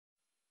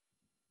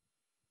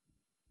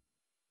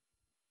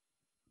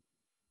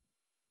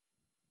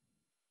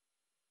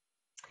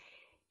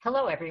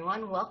Hello,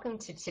 everyone. Welcome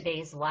to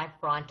today's live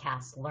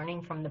broadcast,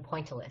 Learning from the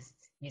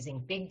Pointillists,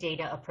 using big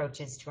data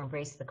approaches to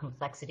embrace the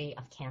complexity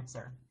of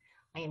cancer.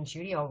 I am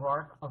Judy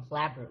O'Rourke of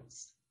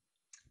LabRoots.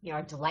 We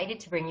are delighted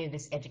to bring you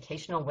this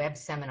educational web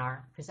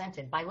seminar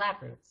presented by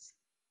LabRoots.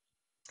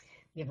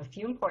 We have a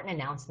few important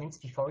announcements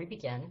before we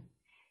begin.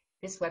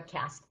 This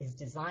webcast is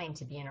designed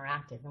to be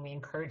interactive, and we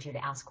encourage you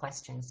to ask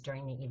questions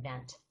during the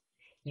event.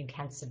 You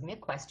can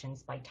submit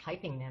questions by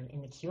typing them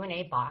in the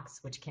Q&A box,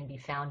 which can be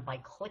found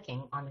by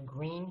clicking on the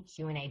green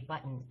Q&A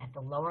button at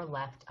the lower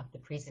left of the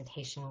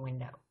presentation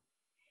window.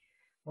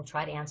 We'll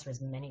try to answer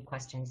as many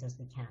questions as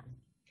we can.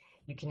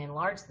 You can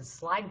enlarge the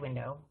slide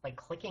window by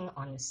clicking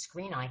on the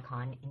screen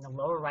icon in the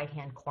lower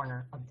right-hand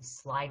corner of the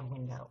slide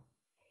window.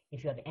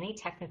 If you have any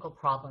technical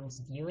problems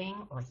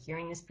viewing or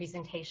hearing this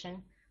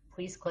presentation,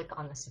 please click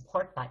on the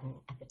support button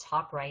at the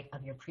top right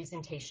of your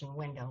presentation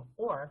window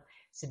or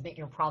submit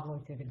your problem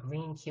through the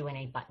green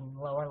Q&A button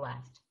lower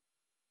left.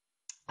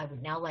 I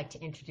would now like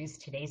to introduce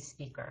today's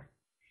speaker.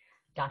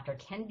 Dr.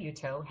 Ken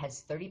Buetow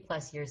has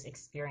 30+ years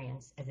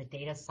experience as a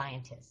data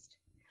scientist.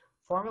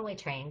 Formerly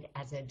trained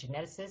as a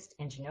geneticist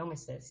and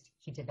genomicist,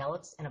 he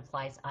develops and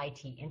applies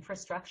IT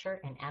infrastructure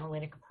and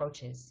analytic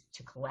approaches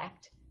to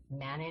collect,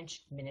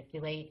 manage,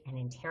 manipulate, and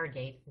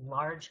interrogate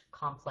large,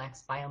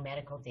 complex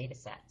biomedical data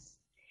sets.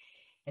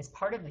 As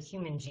part of the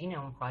Human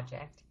Genome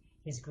Project,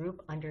 his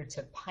group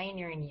undertook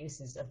pioneering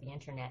uses of the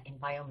internet in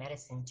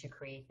biomedicine to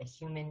create the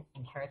Human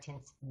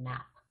Inheritance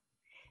Map.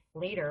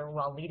 Later,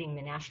 while leading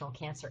the National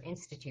Cancer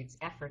Institute's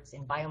efforts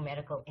in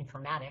biomedical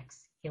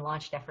informatics, he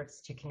launched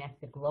efforts to connect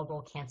the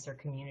global cancer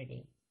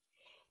community.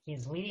 He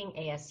is leading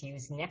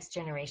ASU's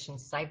next-generation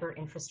cyber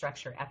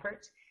infrastructure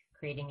effort,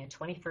 creating a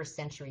 21st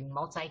century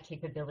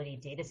multi-capability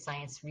data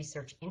science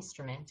research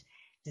instrument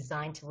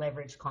designed to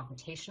leverage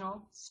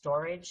computational,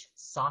 storage,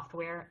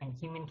 software, and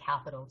human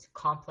capital to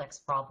complex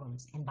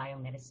problems in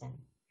biomedicine.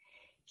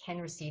 Ken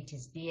received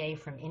his BA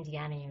from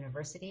Indiana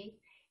University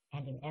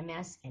and an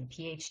MS and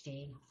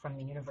PhD from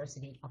the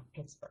University of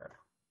Pittsburgh.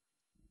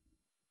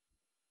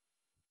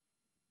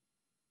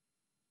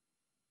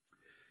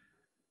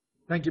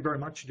 Thank you very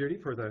much, Judy,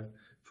 for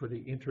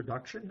the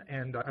introduction,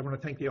 and I want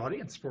to thank the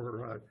audience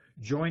for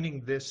joining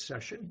this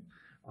session.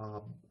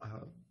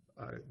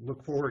 I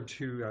look forward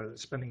to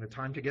spending the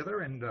time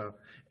together and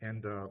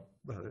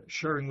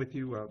sharing with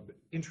you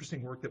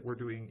interesting work that we're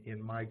doing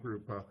in my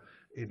group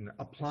in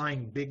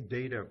applying big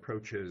data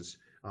approaches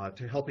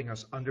to helping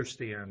us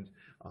understand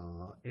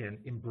and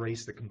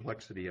embrace the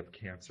complexity of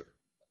cancer.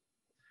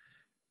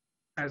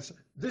 As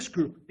this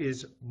group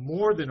is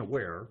more than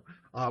aware,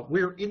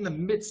 we're in the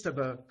midst of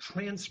a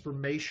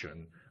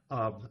transformation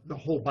of the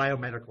whole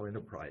biomedical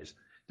enterprise.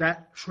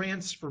 That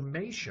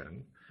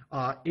transformation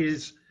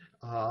is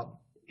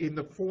in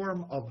the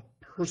form of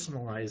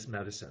personalized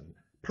medicine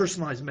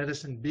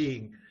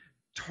being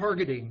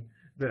targeting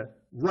the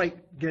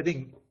right,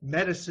 getting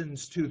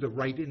medicines to the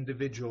right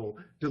individual,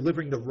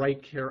 delivering the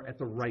right care at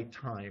the right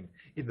time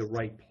in the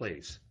right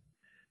place.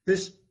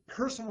 This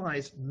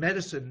personalized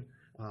medicine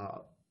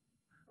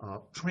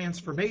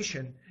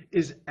transformation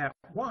is at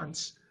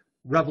once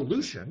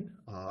revolution.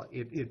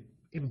 It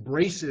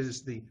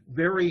embraces the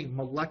very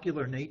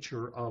molecular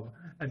nature of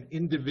an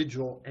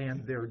individual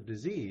and their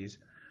disease,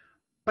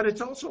 but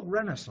it's also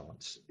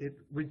renaissance. It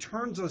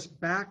returns us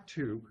back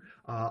to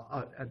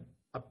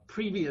a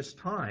previous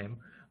time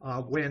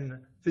when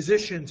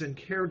physicians and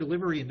care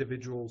delivery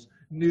individuals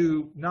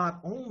knew not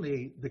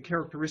only the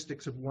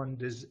characteristics of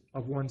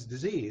one's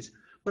disease,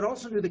 but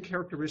also knew the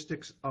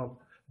characteristics of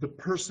the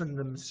person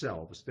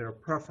themselves, their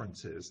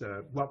preferences,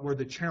 what were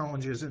the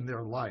challenges in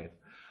their life,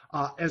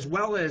 as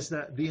well as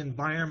the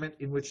environment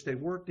in which they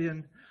worked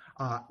in,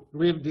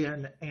 lived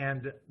in,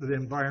 and the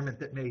environment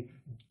that may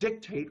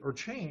dictate or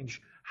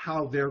change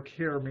how their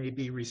care may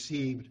be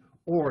received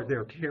or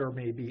their care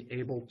may be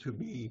able to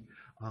be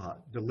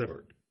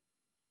delivered.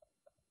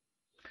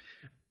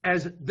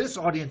 As this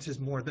audience is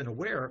more than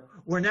aware,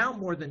 we're now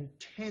more than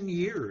 10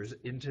 years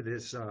into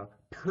this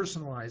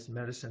personalized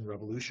medicine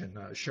revolution.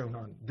 Shown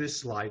on this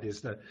slide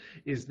is the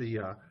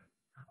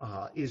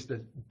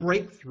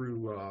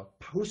breakthrough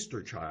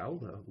poster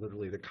child,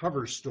 literally the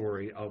cover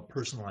story of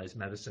personalized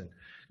medicine,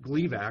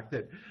 Gleevec,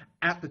 that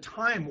at the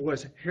time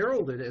was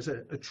heralded as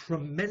a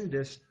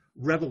tremendous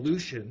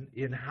revolution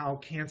in how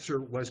cancer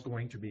was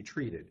going to be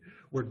treated,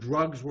 where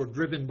drugs were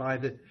driven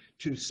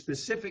to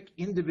specific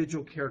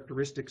individual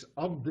characteristics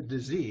of the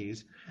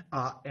disease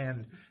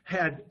and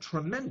had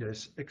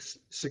tremendous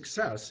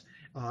success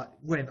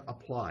when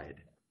applied.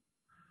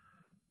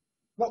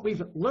 What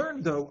we've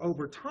learned, though,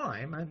 over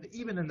time, and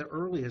even in the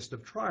earliest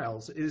of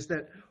trials, is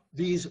that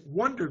these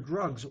wonder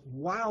drugs,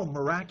 while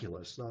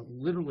miraculous,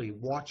 literally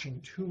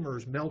watching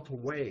tumors melt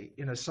away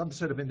in a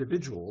subset of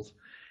individuals,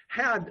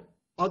 had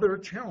other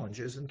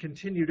challenges and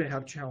continue to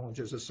have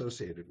challenges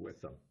associated with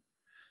them.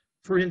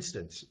 For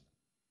instance,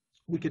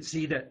 we could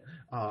see that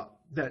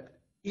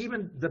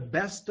even the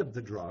best of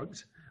the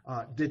drugs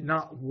did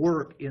not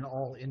work in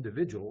all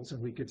individuals,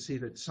 and we could see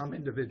that some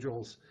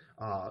individuals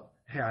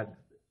had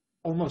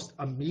almost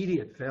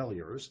immediate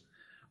failures,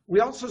 We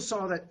also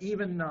saw that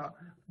even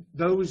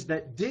those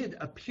that did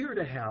appear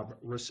to have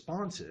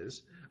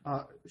responses,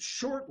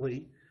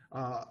 shortly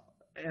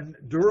and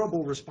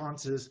durable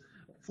responses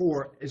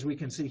for, as we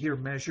can see here,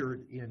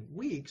 measured in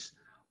weeks,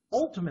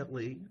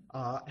 ultimately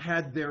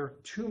had their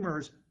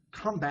tumors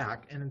come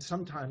back and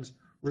sometimes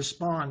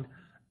respond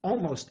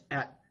almost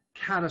at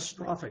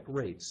catastrophic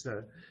rates.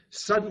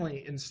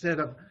 Suddenly,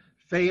 instead of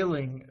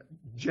failing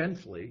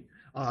gently,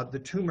 the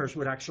tumors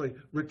would actually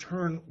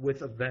return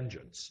with a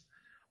vengeance.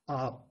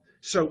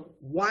 So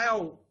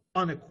while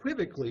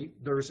unequivocally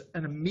there's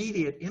an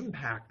immediate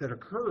impact that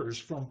occurs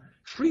from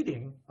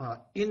treating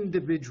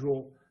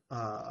individual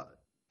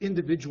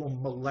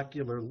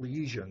molecular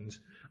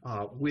lesions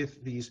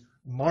with these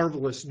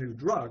marvelous new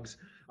drugs,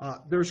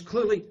 there's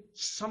clearly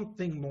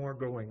something more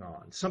going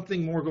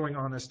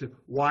on as to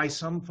why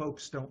some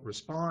folks don't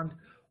respond,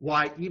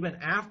 why even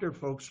after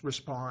folks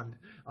respond,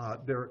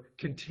 there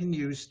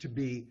continues to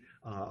be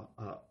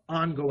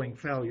ongoing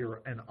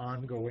failure and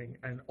ongoing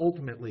and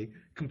ultimately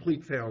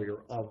complete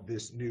failure of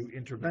this new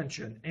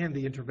intervention, and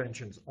the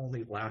interventions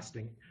only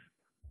lasting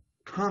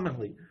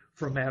commonly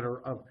for a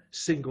matter of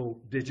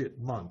single-digit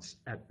months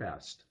at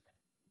best.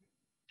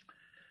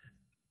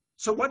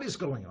 So what is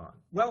going on?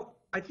 Well,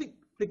 I think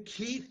the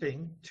key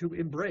thing to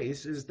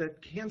embrace is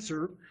that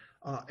cancer,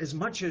 as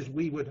much as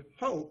we would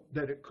hope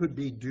that it could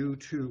be due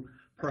to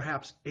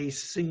perhaps a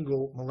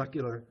single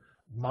molecular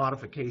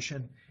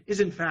modification, is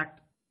in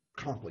fact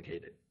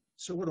complicated.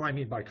 So what do I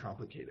mean by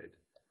complicated?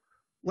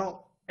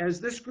 Well, as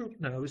this group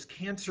knows,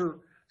 cancer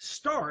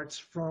starts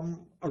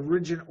from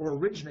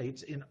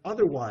originates in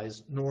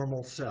otherwise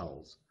normal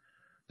cells.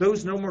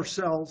 Those normal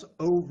cells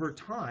over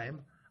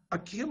time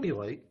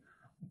accumulate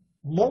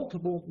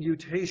multiple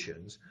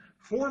mutations,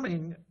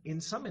 forming in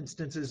some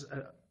instances,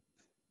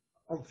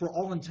 for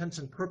all intents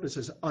and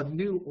purposes, a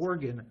new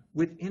organ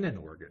within an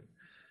organ.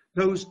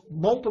 Those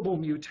multiple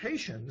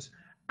mutations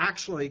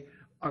actually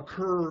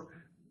occur,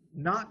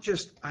 not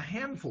just a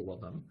handful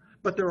of them,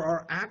 but there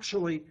are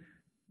actually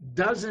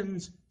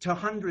dozens to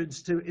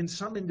hundreds to, in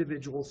some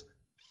individuals,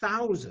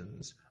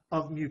 thousands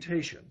of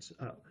mutations.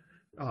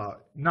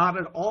 Not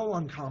at all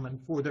uncommon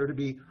for there to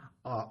be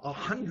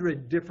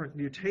 100 different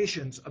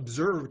mutations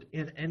observed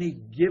in any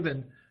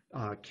given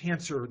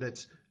cancer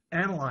that's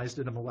analyzed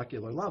at a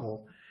molecular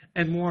level.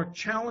 And more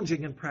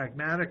challenging and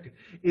pragmatic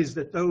is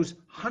that those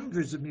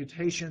hundreds of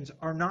mutations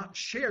are not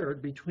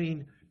shared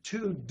between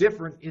two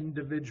different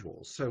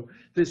individuals. So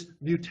this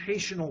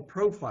mutational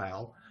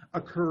profile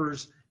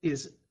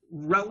is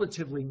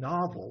relatively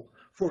novel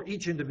for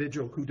each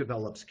individual who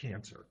develops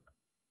cancer.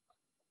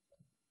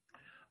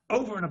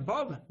 Over and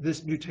above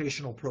this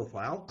mutational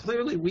profile,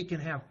 clearly we can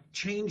have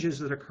changes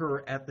that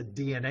occur at the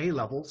DNA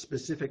level,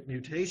 specific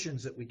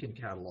mutations that we can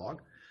catalog,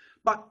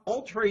 but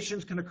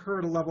alterations can occur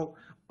at a level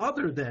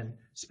other than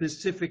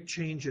specific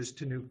changes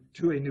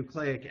to a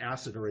nucleic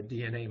acid or a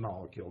DNA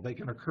molecule. They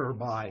can occur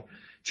by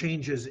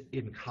changes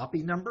in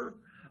copy number.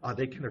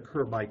 They can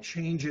occur by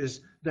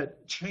changes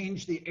that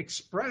change the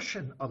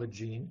expression of a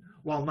gene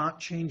while not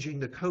changing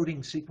the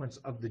coding sequence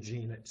of the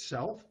gene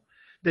itself.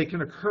 They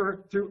can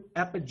occur through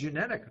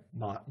epigenetic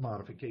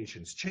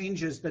modifications,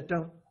 changes that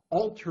don't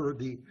alter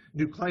the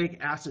nucleic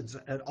acids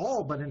at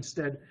all, but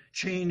instead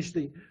change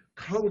the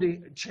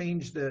coding,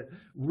 change the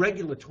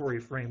regulatory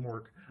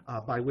framework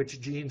by which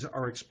genes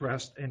are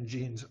expressed and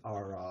genes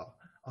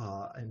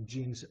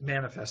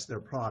manifest their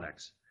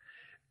products.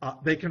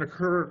 They can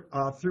occur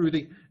through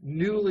the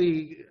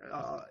newly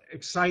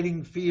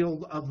exciting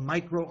field of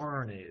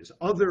microRNAs,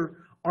 other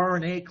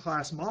RNA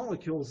class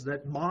molecules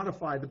that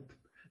modify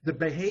the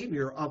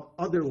behavior of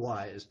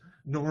otherwise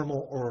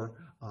normal or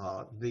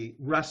the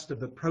rest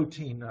of the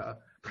protein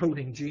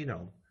coding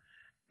genome.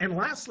 And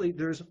lastly,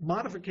 there's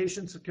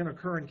modifications that can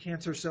occur in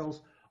cancer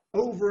cells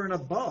over and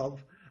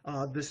above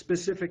the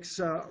specifics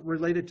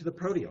related to the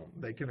proteome.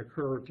 They can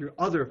occur through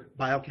other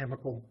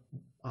biochemical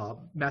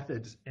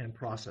methods and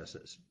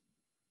processes.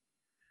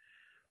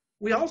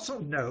 We also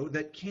know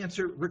that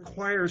cancer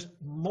requires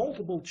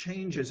multiple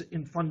changes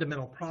in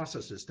fundamental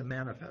processes to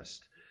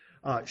manifest.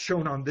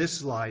 Shown on this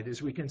slide,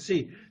 as we can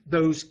see,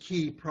 those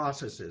key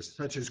processes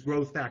such as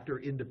growth factor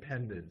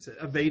independence,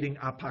 evading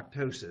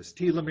apoptosis,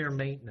 telomere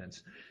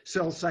maintenance,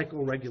 cell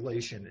cycle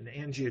regulation, and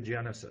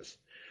angiogenesis.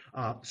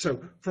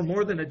 So for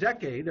more than a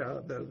decade,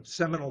 the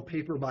seminal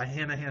paper by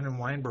Hanahan and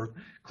Weinberg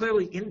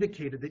clearly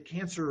indicated that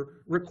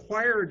cancer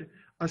required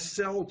a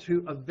cell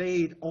to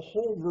evade a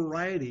whole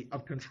variety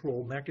of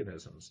control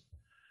mechanisms.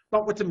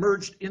 But what's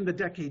emerged in the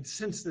decades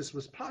since this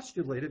was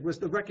postulated was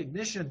the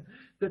recognition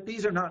that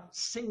these are not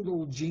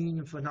single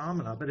gene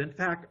phenomena, but in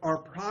fact are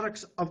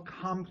products of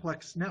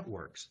complex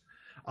networks.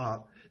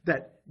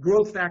 That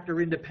growth factor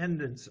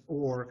independence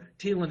or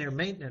telomere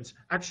maintenance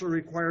actually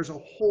requires a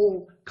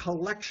whole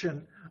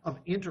collection of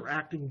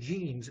interacting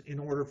genes in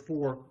order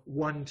for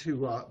one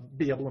to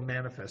be able to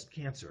manifest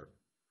cancer.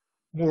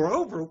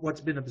 Moreover, what's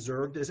been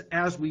observed is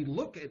as we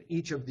look at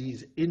each of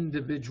these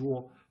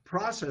individual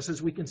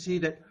processes, we can see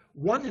that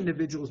one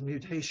individual's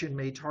mutation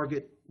may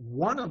target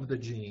one of the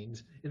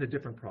genes in a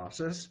different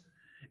process,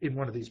 in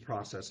one of these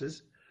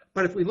processes.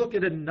 But if we look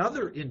at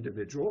another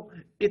individual,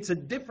 it's a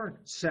different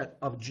set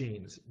of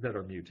genes that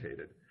are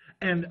mutated.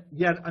 And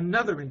yet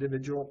another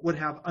individual would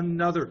have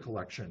another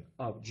collection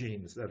of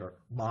genes that are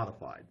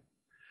modified.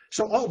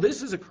 So all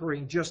this is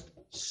occurring just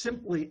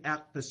simply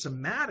at the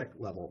somatic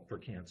level for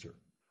cancer.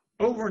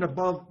 Over and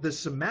above the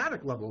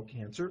somatic level of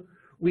cancer,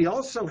 we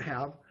also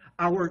have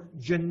our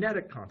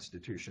genetic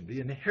constitution, the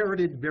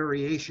inherited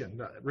variation,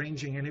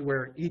 ranging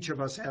anywhere. Each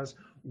of us has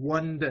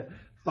 1 to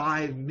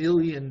 5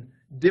 million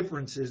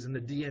differences in the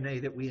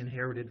DNA that we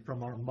inherited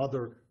from our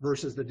mother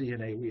versus the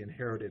DNA we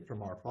inherited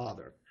from our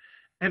father.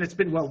 And it's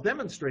been well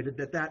demonstrated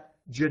that that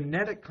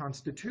genetic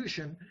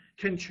constitution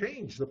can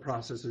change the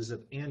processes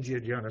of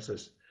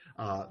angiogenesis,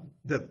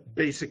 the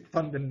basic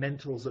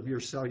fundamentals of your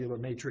cellular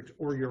matrix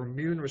or your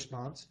immune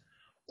response,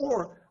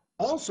 or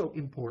also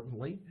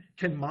importantly,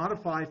 can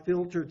modify,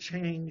 filter,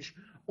 change,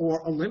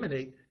 or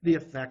eliminate the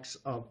effects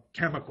of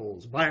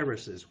chemicals,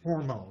 viruses,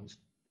 hormones,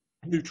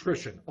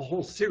 nutrition, a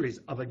whole series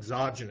of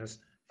exogenous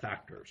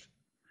factors.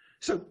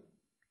 So,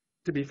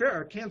 to be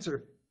fair,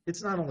 cancer,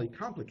 it's not only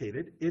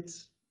complicated,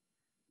 it's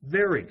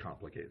very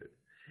complicated.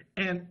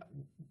 And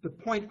the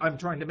point I'm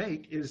trying to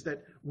make is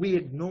that we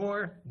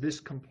ignore this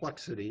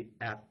complexity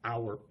at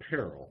our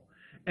peril.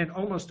 And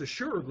almost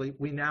assuredly,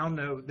 we now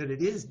know that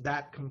it is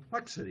that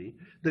complexity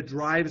that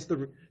drives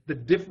the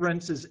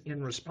differences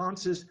in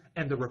responses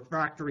and the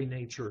refractory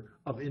nature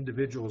of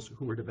individuals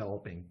who are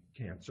developing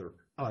cancer,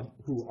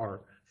 who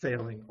are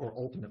failing or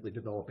ultimately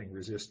developing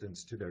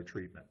resistance to their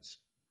treatments.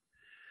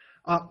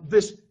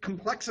 This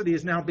complexity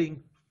is now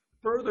being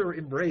further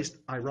embraced,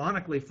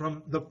 ironically,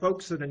 from the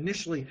folks that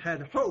initially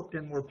had hoped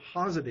and were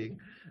positing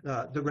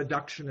the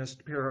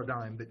reductionist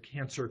paradigm that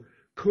cancer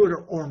could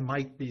or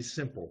might be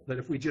simple, that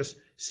if we just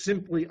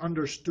simply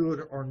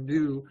understood or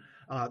knew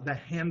the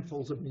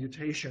handfuls of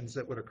mutations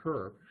that would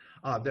occur,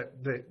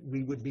 that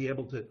we would be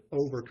able to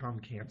overcome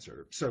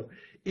cancer. So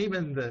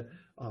even the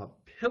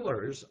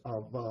pillars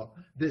of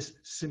this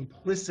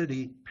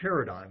simplicity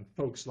paradigm,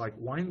 folks like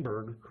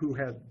Weinberg, who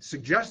had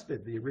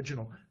suggested the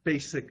original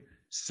basic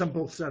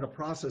simple set of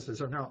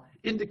processes, are now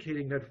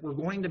indicating that if we're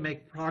going to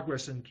make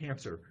progress in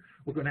cancer,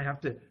 we're going to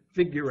have to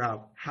figure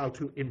out how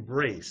to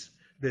embrace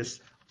this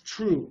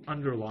true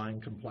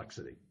underlying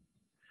complexity.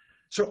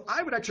 So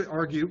I would actually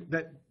argue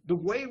that the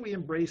way we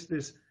embrace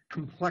this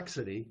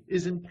complexity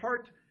is in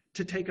part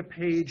to take a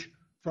page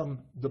from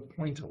the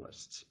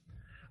Pointillists.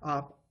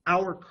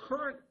 Our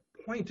current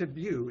point of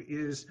view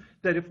is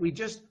that if we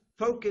just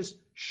focus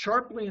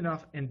sharply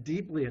enough and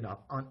deeply enough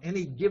on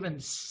any given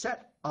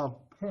set of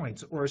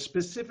points or a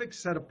specific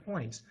set of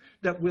points,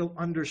 that we'll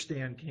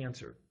understand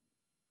cancer.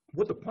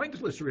 What the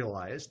Pointillists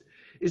realized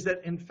is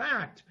that, in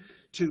fact,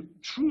 to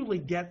truly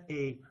get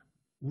a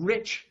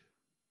rich,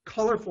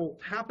 colorful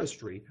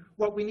tapestry,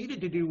 what we needed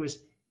to do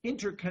was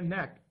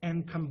interconnect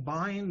and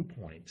combine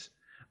points,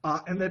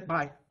 and that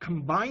by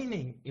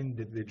combining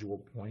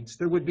individual points,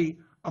 there would be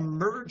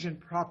emergent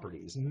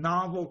properties,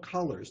 novel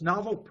colors,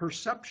 novel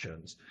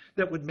perceptions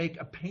that would make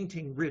a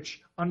painting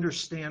rich,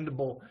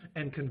 understandable,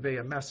 and convey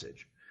a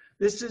message.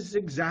 This is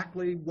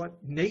exactly what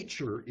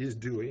nature is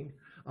doing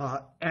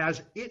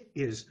as it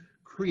is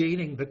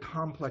creating the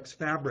complex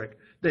fabric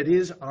that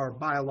is our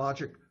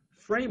biologic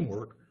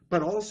framework,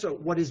 but also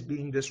what is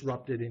being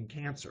disrupted in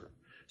cancer.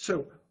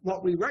 So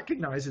what we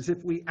recognize is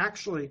if we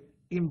actually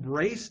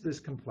embrace this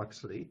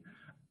complexity,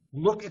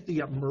 look at the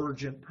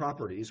emergent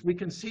properties, we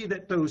can see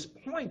that those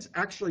points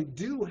actually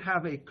do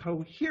have a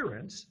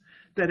coherence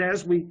that,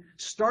 as we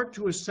start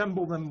to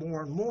assemble them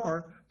more and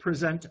more,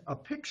 present a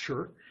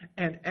picture,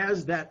 and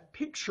as that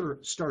picture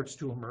starts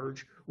to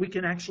emerge, we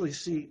can actually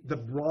see the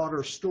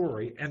broader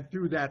story, and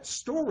through that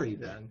story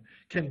then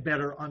can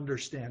better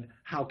understand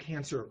how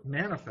cancer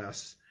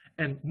manifests,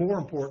 and more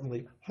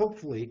importantly,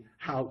 hopefully,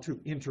 how to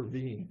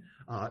intervene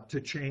to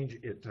change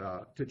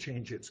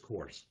its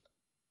course.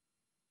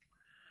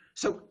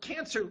 So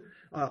cancer,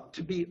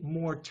 to be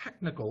more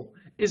technical,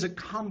 is a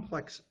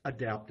complex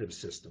adaptive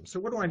system. So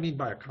what do I mean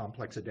by a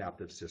complex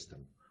adaptive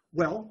system?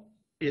 Well,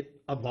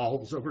 it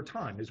evolves over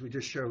time, as we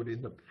just showed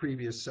in the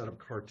previous set of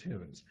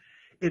cartoons.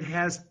 It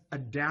has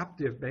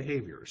adaptive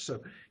behaviors.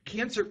 So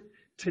cancer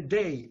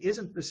today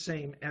isn't the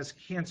same as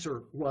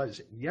cancer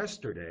was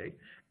yesterday,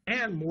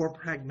 and more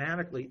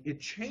pragmatically, it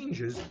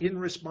changes in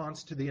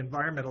response to the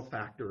environmental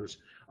factors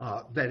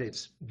that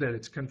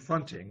it's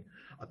confronting.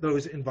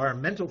 Those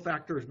environmental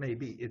factors may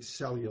be its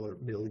cellular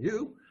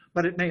milieu,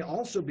 but it may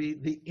also be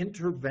the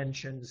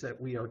interventions that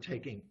we are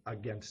taking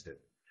against it.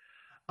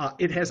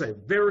 It has a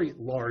very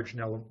large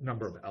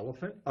number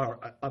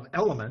of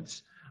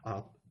elements.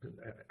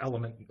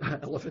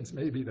 Elephants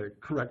may be the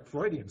correct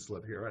Freudian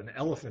slip here, an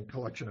elephant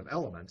collection of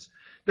elements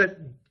that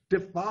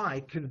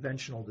defy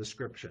conventional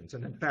descriptions.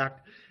 And in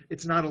fact,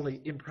 it's not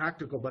only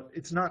impractical, but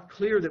it's not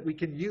clear that we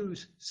can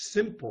use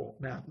simple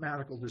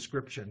mathematical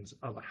descriptions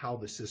of how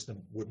the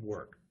system would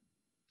work.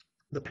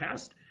 The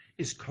past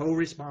is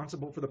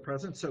co-responsible for the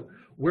present. So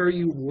where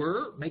you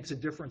were makes a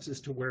difference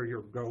as to where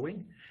you're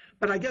going.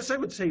 But I guess I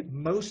would say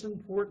most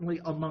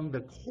importantly among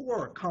the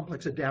core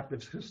complex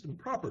adaptive system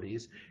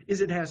properties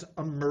is it has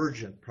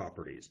emergent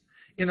properties.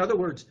 In other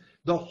words,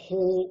 the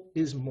whole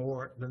is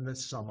more than the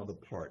sum of the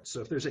parts.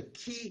 So if there's a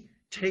key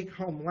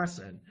take-home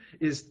lesson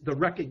is the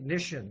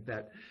recognition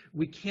that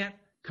we can't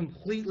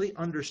completely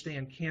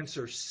understand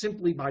cancer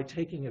simply by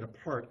taking it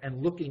apart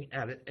and looking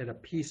at it at a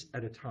piece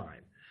at a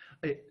time.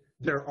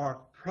 There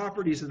are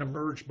properties that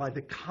emerge by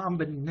the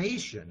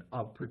combination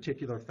of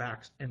particular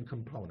facts and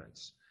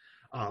components.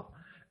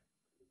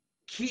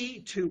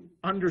 Key to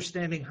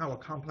understanding how a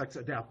complex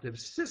adaptive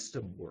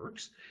system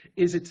works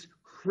is it's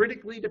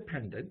critically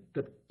dependent.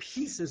 The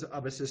pieces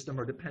of a system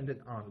are dependent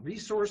on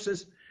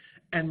resources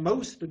and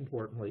most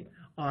importantly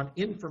on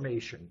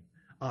information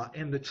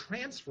and the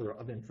transfer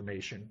of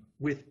information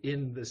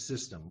within the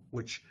system,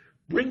 which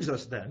brings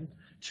us then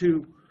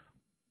to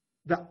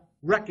the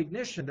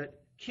recognition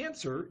that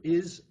cancer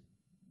is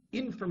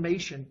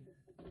information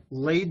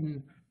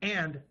laden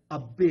and a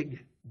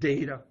big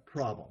data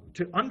problem.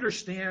 To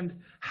understand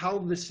how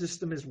the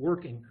system is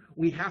working,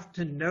 we have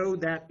to know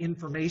that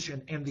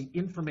information and the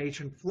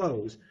information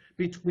flows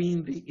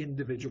between the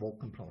individual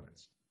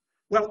components.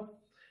 Well,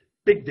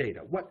 big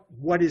data.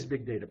 What is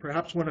big data?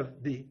 Perhaps one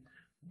of the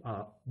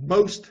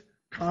most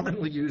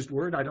commonly used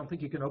word. I don't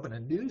think you can open a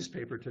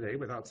newspaper today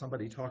without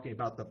somebody talking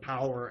about the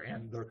power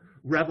and the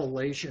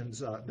revelations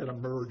that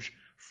emerge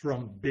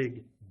from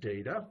big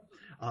data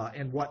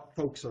and what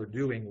folks are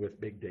doing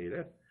with big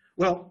data.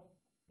 Well,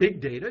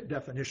 big data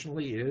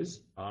definitionally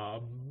is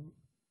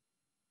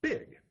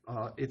big.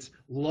 It's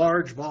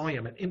large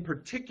volume, and in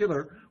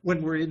particular,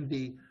 when we're in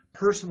the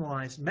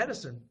personalized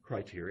medicine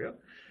criteria,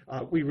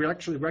 we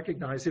actually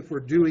recognize if we're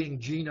doing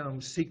genome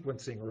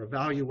sequencing or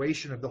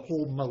evaluation of the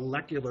whole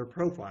molecular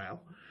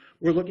profile,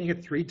 we're looking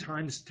at 3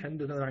 ×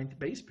 10⁹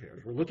 base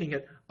pairs. We're looking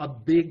at a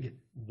big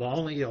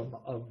volume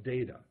of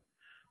data.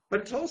 But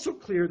it's also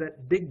clear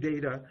that big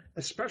data,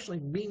 especially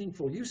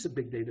meaningful use of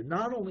big data,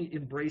 not only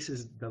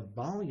embraces the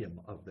volume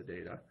of the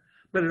data,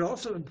 but it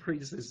also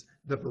embraces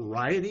the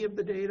variety of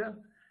the data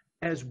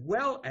as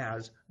well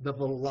as the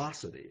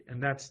velocity,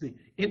 and that's the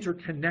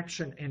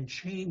interconnection and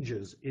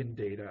changes in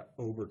data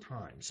over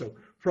time. So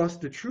for us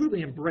to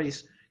truly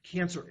embrace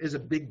cancer as a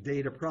big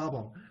data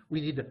problem,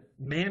 we need to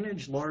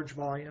manage large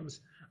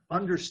volumes,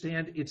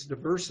 understand its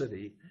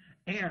diversity,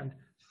 and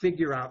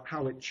figure out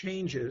how it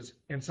changes,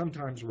 and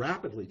sometimes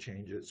rapidly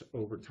changes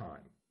over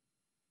time.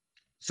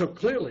 So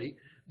clearly,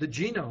 the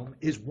genome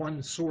is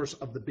one source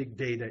of the big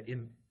data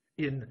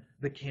in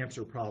the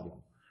cancer problem.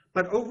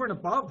 But over and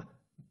above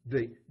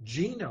the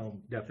genome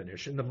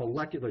definition, the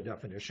molecular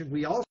definition,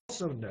 we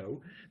also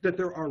know that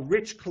there are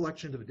rich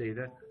collections of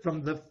data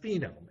from the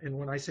phenome. And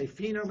when I say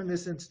phenome in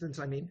this instance,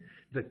 I mean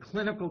the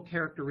clinical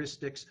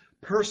characteristics,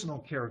 personal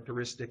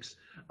characteristics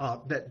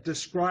that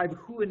describe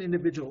who an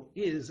individual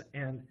is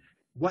and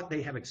what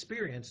they have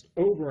experienced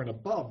over and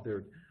above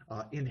their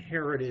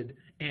inherited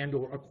and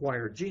or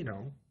acquired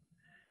genome.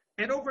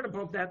 And over and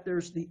above that,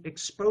 there's the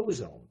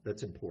exposome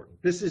that's important.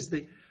 This is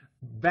the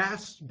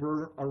vast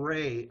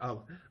array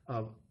of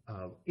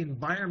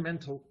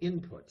environmental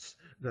inputs,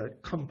 the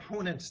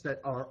components that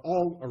are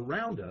all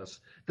around us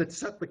that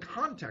set the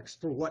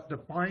context for what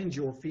defines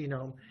your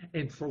phenome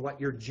and for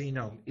what your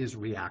genome is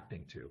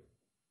reacting to.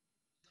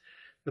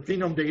 The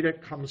phenome data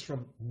comes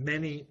from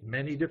many,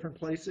 many different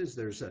places.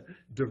 There's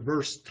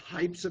diverse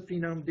types of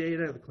phenome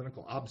data, the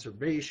clinical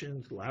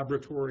observations,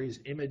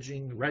 laboratories,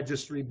 imaging,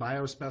 registry,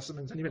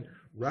 biospecimens, and even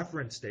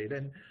reference data,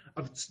 and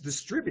it's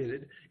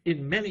distributed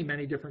in many,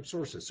 many different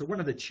sources. So one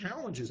of the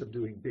challenges of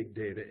doing big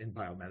data in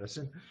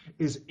biomedicine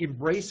is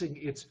embracing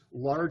its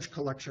large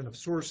collection of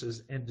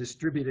sources and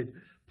distributed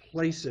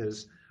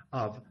places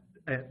of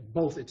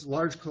both its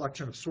large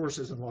collection of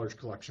sources and large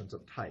collections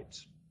of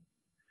types.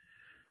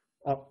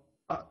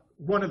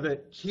 One of the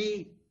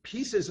key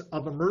pieces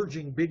of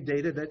emerging big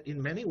data that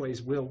in many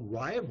ways will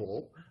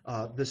rival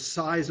the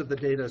size of the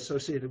data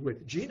associated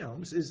with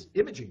genomes is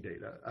imaging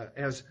data.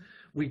 As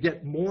we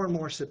get more and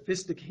more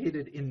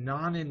sophisticated in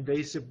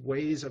non-invasive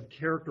ways of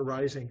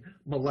characterizing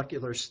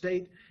molecular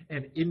state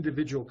and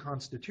individual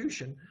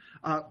constitution,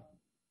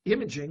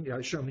 imaging,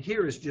 shown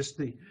here, is just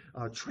the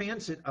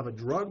transit of a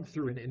drug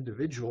through an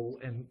individual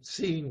and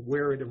seeing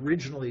where it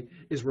originally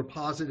is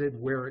reposited,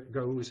 where it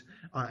goes,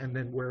 and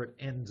then where it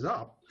ends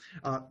up.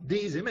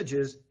 These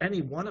images,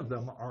 any one of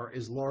them, are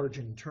as large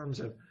in terms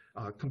of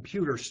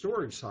computer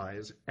storage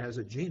size as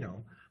a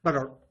genome, but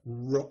are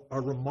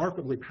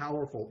remarkably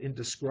powerful in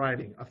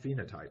describing a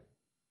phenotype.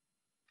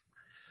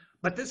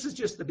 But this is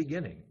just the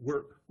beginning.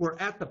 We're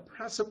at the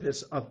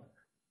precipice of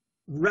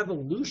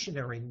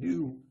revolutionary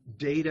new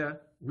data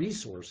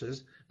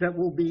resources that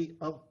will be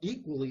of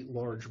equally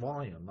large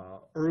volume.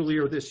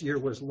 Earlier this year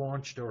was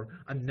launched or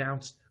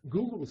announced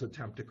Google's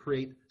attempt to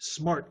create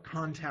smart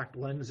contact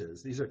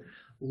lenses. These are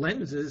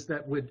lenses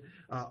that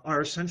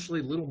are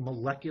essentially little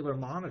molecular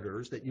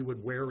monitors that you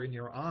would wear in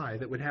your eye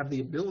that would have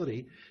the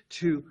ability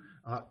to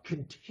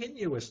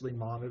continuously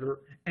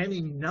monitor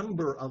any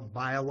number of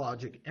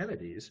biologic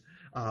entities,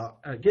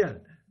 again,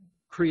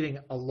 creating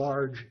a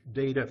large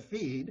data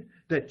feed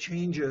that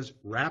changes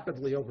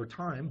rapidly over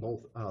time,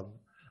 both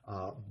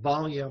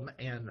volume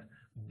and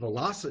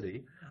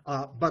velocity,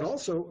 but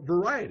also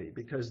variety,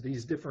 because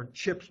these different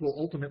chips will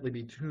ultimately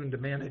be tuned to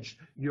manage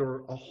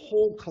a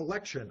whole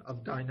collection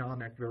of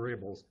dynamic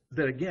variables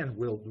that, again,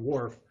 will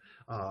dwarf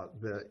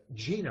the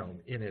genome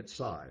in its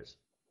size.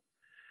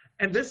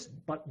 And this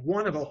but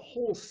one of a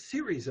whole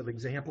series of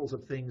examples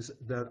of things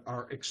that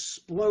are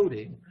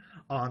exploding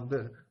on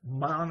the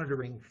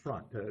monitoring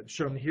front.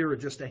 Shown here are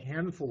just a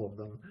handful of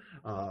them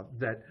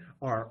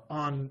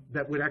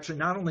that would actually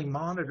not only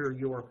monitor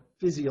your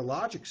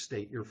physiologic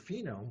state, your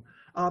phenome,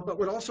 but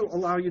would also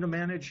allow you to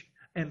manage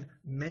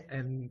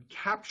and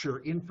capture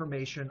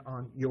information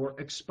on your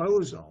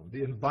exposome,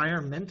 the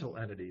environmental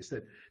entities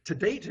that to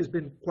date has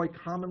been quite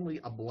commonly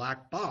a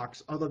black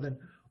box, other than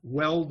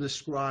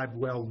well-described,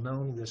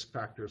 well-known risk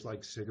factors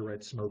like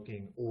cigarette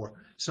smoking or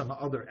some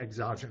other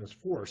exogenous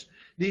force.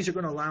 These are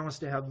going to allow us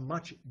to have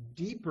much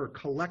deeper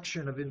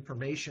collection of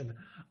information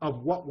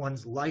of what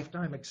one's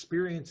lifetime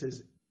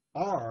experiences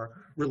are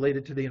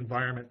related to the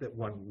environment that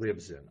one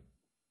lives in.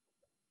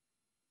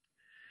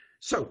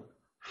 So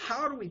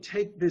how do we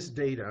take this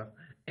data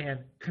and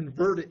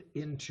convert it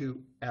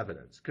into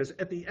evidence? Because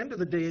at the end of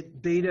the day,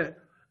 data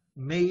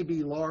may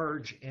be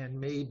large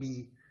and may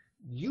be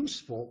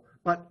useful,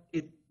 but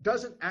it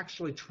doesn't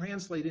actually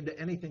translate into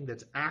anything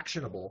that's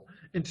actionable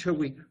until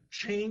we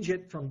change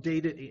it from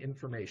data to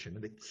information.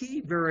 And the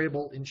key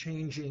variable in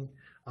changing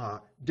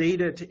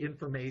data to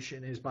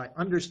information is by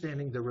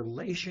understanding the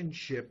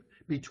relationship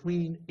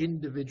between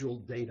individual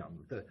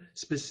datum, the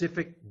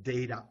specific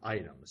data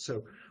items.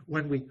 So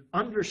when we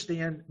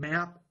understand,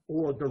 map,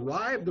 or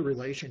derive the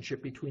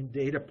relationship between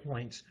data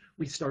points,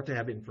 we start to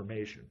have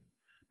information.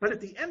 But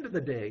at the end of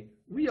the day,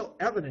 real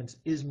evidence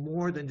is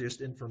more than just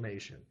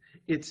information.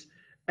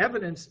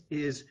 Evidence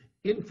is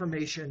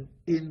information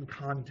in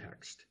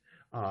context,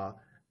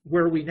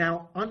 where we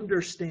now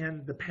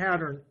understand the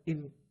pattern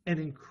and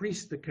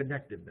increase the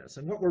connectiveness.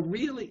 And what we're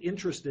really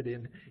interested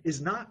in is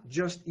not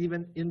just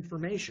even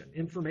information.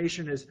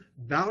 Information is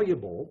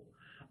valuable,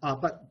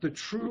 but the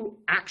true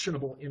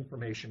actionable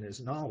information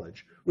is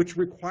knowledge, which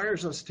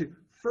requires us to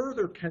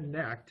further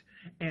connect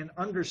and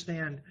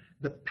understand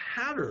the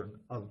pattern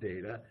of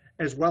data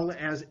as well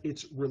as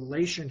its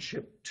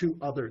relationship to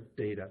other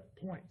data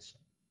points.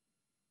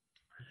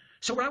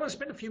 So what I want to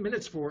spend a few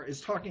minutes for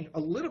is talking a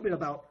little bit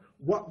about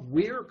what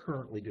we're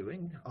currently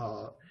doing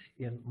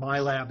in my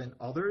lab and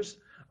others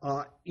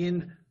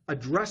in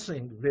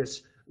addressing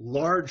this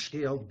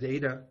large-scale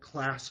data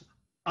class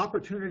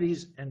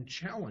opportunities and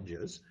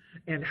challenges,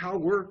 and how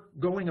we're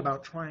going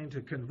about trying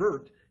to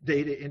convert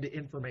data into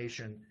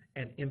information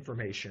and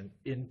information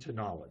into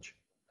knowledge.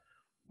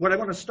 What I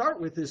want to start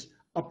with is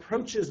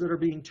approaches that are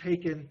being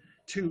taken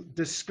to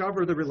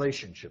discover the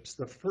relationships,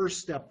 the first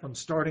step from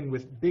starting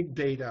with big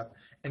data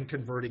and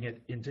converting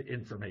it into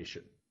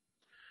information.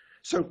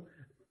 So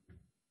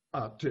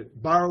to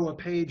borrow a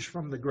page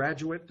from The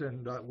Graduate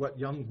and what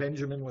young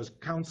Benjamin was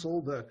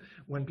counseled,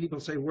 when people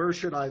say, where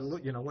should I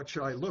look, what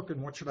should I look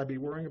and what should I be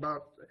worrying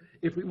about?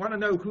 If we want to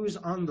know who's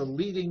on the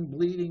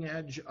bleeding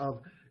edge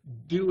of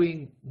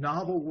doing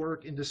novel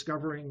work in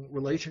discovering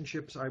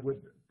relationships, I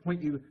would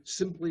point you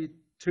simply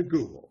to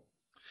Google.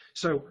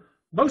 So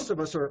most of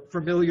us are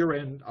familiar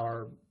and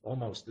are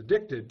almost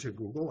addicted to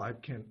Google.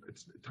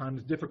 It's at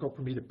times difficult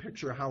for me to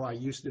picture how I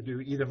used to do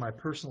either my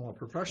personal or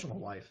professional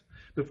life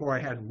before I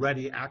had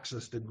ready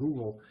access to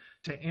Google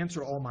to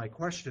answer all my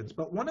questions.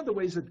 But one of the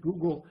ways that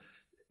Google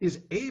is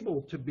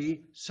able to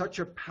be such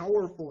a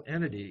powerful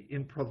entity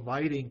in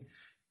providing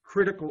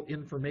critical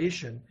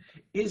information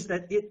is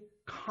that it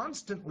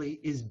constantly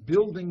is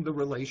building the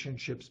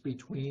relationships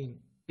between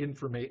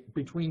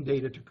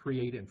data to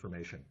create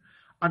information.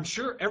 I'm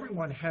sure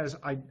everyone has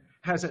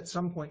at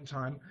some point in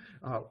time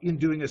in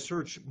doing a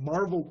search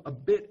marveled a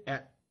bit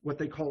at what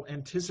they call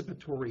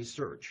anticipatory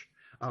search,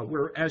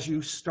 where as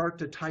you start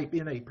to type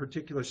in a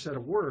particular set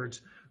of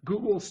words,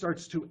 Google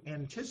starts to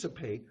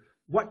anticipate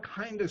what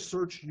kind of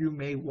search you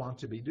may want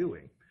to be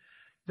doing.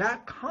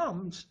 That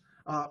comes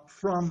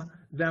from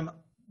them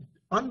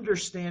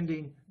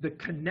understanding the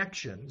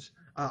connections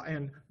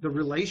and the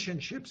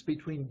relationships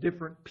between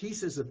different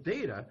pieces of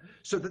data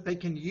so that they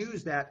can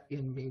use that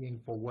in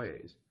meaningful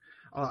ways.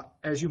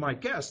 As you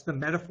might guess, the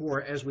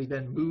metaphor as we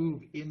then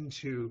move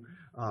into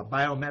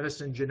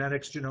biomedicine,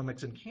 genetics,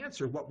 genomics, and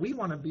cancer, what we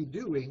want to be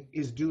doing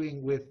is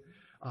doing with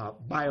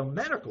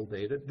biomedical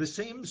data the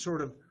same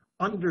sort of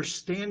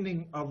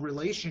understanding of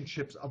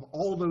relationships of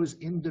all those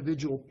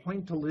individual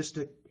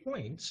pointillistic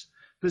points,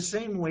 the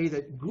same way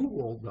that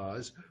Google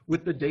does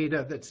with the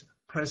data that's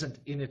present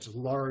in its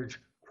large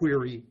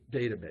query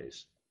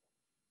database.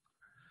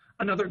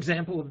 Another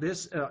example of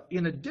this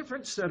in a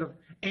different set of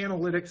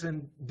analytics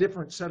and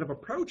different set of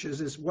approaches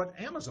is what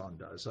Amazon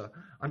does.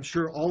 I'm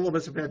sure all of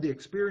us have had the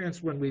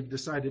experience when we've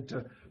decided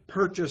to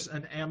purchase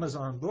an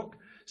Amazon book,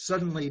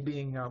 suddenly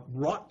being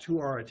brought to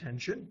our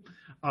attention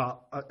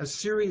a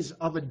series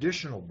of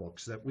additional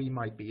books that we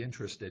might be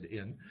interested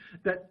in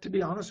that, to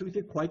be honest with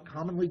you, quite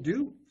commonly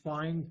do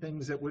find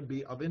things that would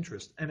be of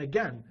interest. And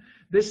again,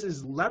 this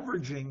is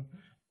leveraging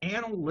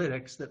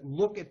analytics that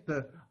look at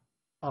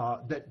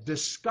that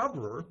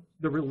discover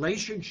the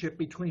relationship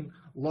between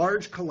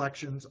large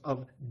collections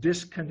of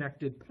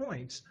disconnected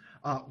points.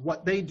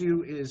 What they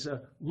do is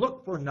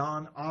look for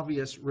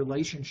non-obvious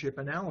relationship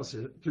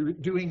analysis through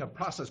doing a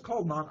process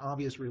called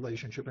non-obvious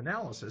relationship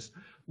analysis,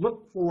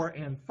 look for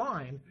and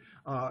find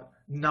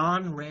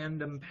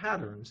non-random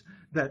patterns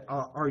that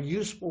are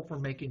useful for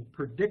making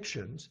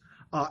predictions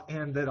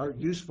and that are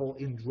useful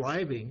in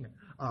driving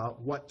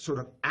what sort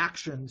of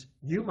actions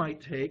you might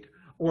take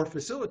or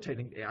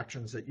facilitating the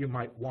actions that you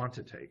might want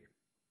to take.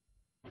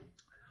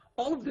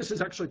 All of this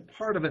is actually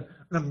part of an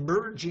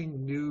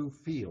emerging new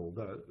field,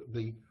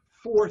 the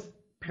fourth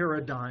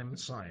paradigm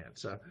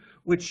science,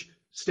 which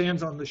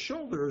stands on the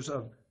shoulders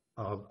of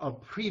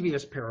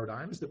previous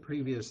paradigms, the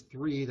previous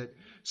three that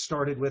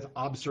started with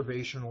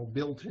observational,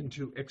 built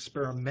into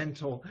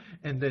experimental,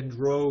 and then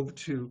drove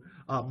to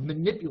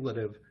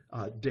manipulative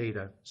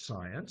data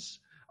science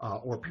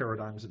or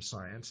paradigms of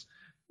science.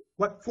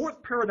 What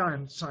fourth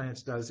paradigm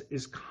science does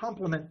is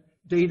complement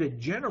data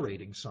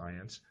generating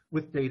science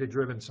with data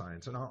driven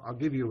science. And I'll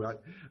give you,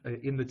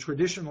 in the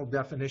traditional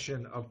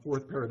definition of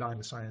fourth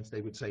paradigm science, they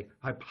would say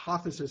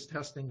hypothesis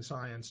testing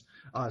science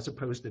as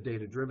opposed to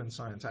data driven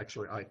science.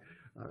 Actually,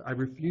 I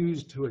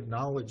refuse to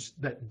acknowledge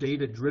that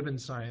data driven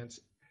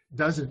science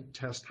doesn't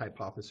test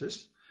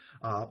hypothesis.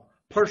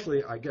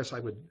 Partially, I guess I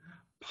would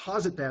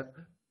posit that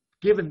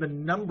given the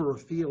number of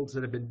fields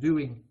that have been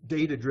doing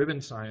data-driven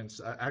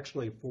science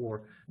actually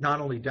for not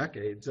only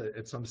decades,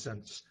 in some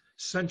sense,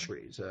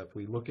 centuries. If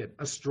we look at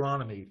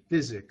astronomy,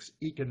 physics,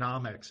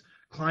 economics,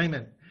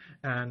 climate,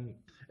 and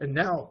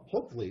now,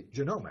 hopefully,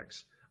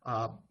 genomics.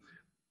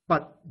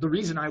 But the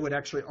reason I would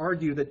actually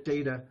argue that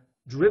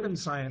data-driven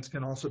science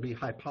can also be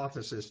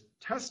hypothesis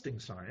testing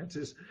science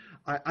is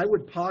I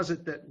would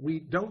posit that we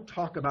don't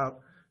talk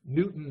about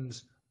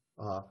Newton's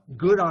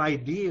good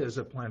ideas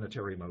of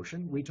planetary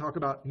motion. We talk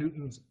about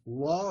Newton's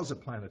laws of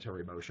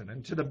planetary motion.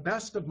 And to the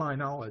best of my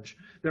knowledge,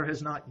 there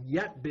has not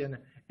yet been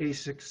a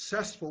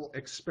successful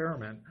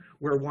experiment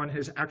where one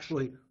has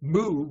actually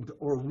moved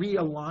or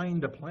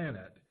realigned a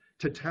planet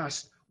to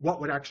test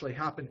what would actually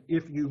happen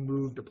if you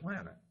moved a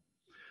planet.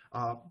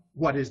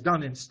 What is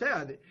done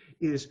instead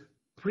is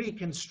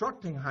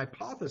pre-constructing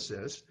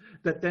hypothesis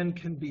that then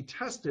can be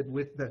tested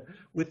with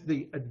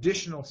the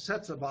additional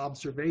sets of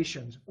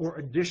observations or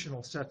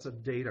additional sets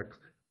of data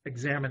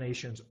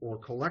examinations or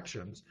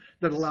collections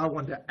that allow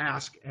one to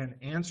ask and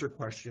answer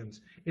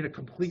questions in a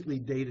completely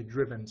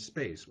data-driven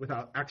space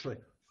without actually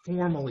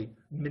formally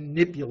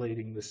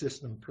manipulating the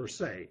system per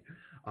se.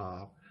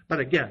 But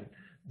again,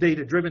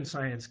 data-driven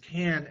science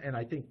can, and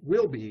I think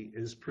will be,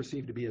 is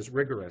perceived to be as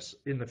rigorous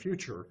in the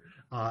future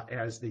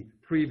as the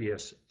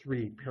previous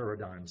three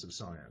paradigms of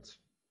science.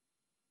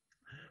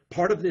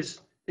 Part of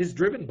this is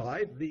driven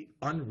by the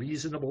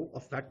unreasonable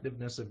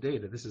effectiveness of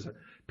data. This is a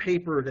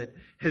paper that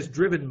has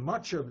driven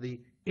much of the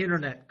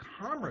internet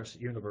commerce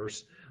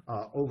universe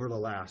over the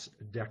last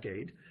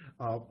decade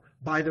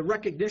by the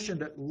recognition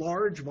that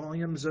large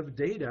volumes of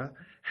data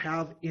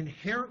have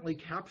inherently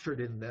captured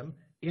in them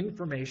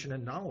information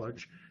and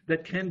knowledge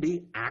that can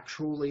be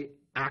actually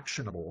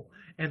actionable,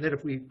 and that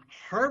if we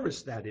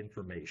harvest that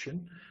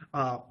information,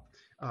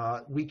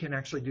 we can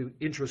actually do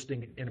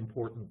interesting and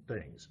important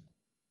things.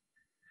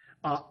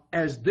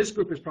 As this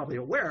group is probably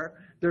aware,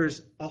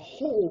 there's a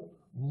whole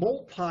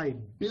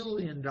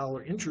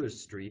multi-billion-dollar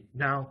industry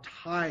now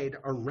tied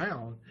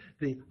around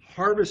the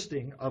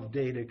harvesting of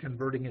data,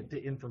 converting it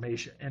to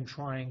information, and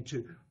trying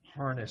to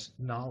harness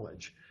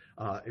knowledge.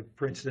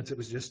 For instance, it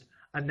was just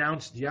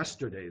announced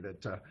yesterday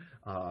that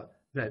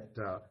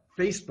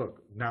Facebook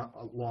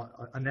now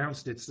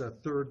announced its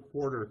third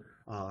quarter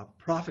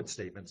profit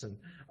statements and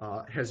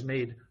has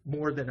made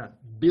more than $1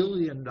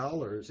 billion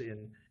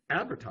in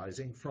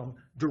advertising from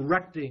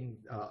directing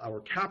or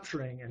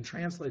capturing and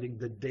translating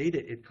the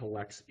data it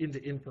collects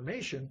into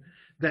information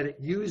that it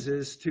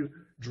uses to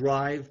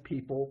drive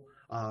people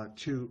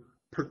to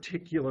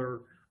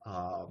particular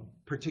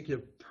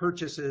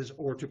purchases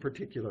or to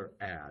particular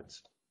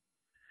ads.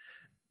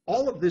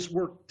 All of this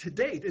work to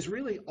date is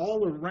really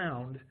all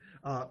around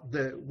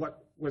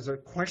what was a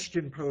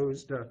question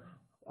posed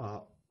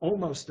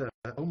almost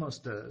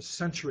a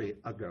century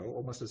ago,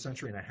 almost a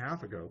century and a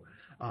half ago,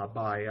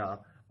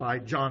 by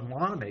John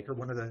Wanamaker,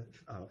 one of the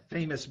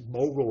famous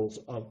moguls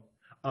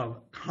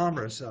of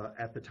commerce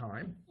at the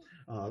time,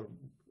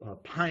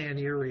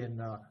 pioneer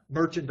in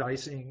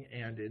merchandising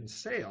and in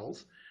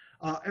sales.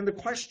 And the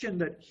question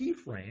that he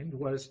framed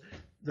was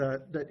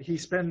that he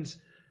spends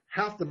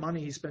half the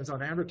money he spends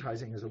on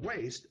advertising is a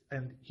waste,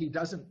 and he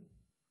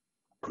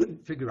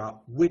couldn't figure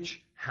out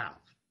which half.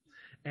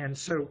 And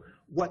so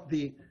what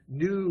the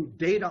new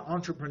data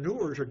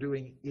entrepreneurs are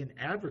doing in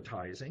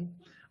advertising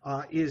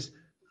is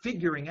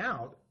figuring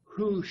out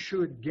who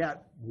should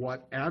get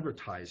what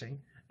advertising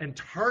and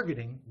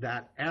targeting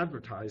that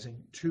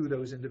advertising to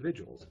those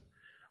individuals.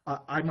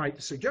 I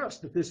might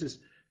suggest that this is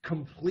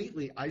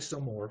completely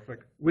isomorphic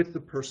with the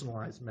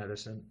personalized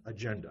medicine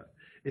agenda.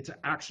 It's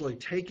actually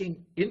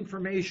taking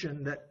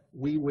information that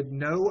we would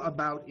know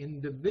about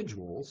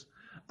individuals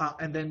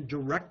and then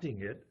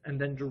directing it, and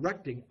then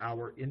directing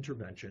our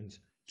interventions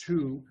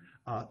to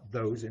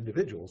those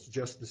individuals,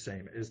 just the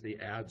same as the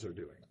ads are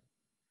doing.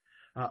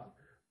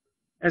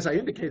 As I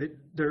indicated,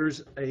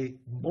 there's a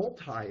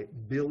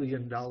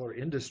multi-billion-dollar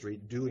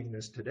industry doing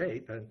this to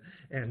date,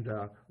 and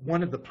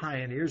one of the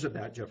pioneers of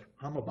that, Jeff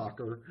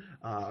Hammerbacher,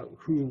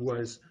 who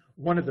was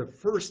one of the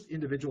first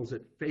individuals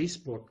at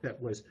Facebook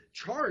that was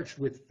charged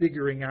with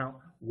figuring out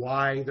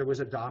why there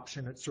was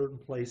adoption at certain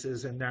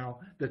places, and now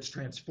that's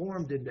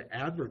transformed into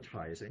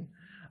advertising,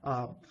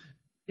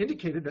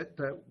 indicated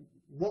that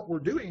what we're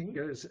doing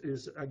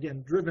is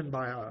again driven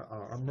by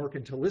a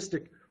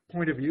mercantilistic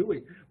point of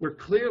view. We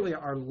clearly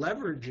are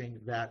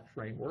leveraging that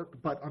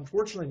framework, but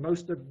unfortunately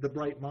most of the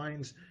bright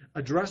minds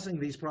addressing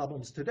these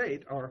problems to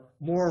date are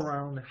more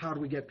around how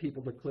do we get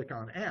people to click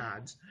on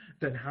ads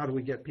than how do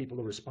we get people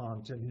to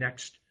respond to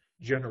next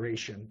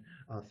generation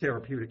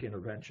therapeutic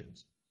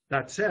interventions.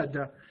 That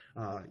said,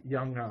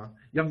 young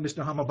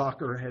Mr.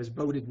 Hammerbacher has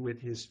voted with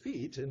his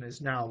feet and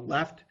has now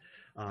left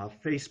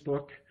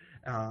Facebook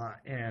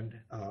and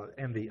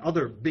the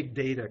other big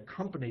data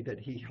company that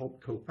he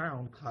helped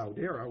co-found,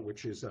 Cloudera,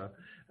 which is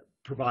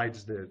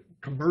provides the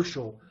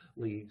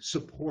commercially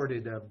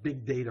supported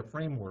big data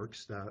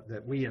frameworks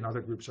that we and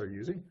other groups are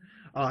using,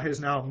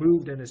 has now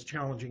moved and is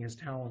channeling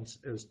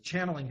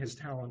his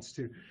talents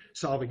to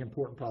solving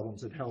important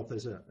problems at health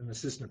as an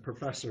assistant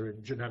professor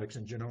in genetics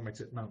and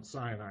genomics at Mount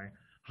Sinai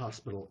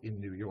Hospital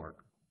in New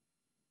York.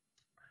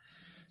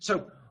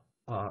 So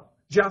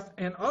Jeff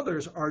and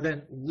others are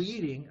then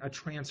leading a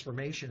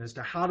transformation as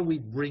to how do we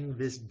bring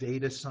this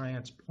data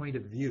science point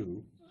of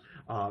view,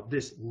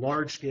 this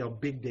large-scale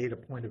big data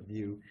point of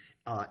view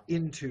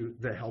into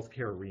the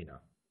healthcare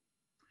arena,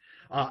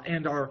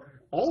 and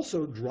are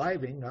also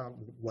driving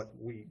what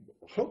we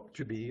hope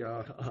to be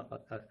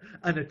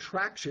an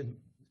attraction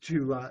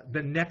to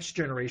the next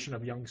generation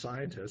of young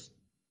scientists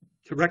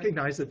to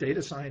recognize that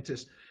data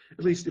scientists,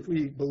 at least if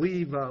we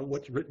believe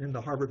what's written in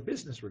the Harvard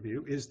Business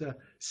Review, is the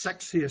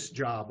sexiest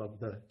job of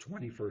the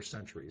 21st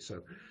century.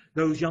 So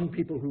those young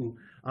people who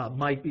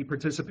might be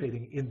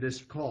participating in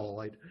this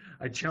call,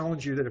 I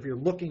challenge you that if you're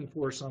looking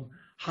for some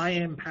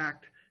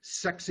high-impact,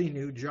 sexy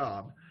new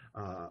job,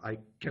 I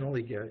can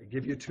only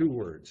give you two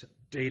words: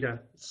 data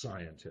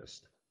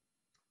scientist.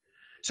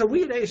 So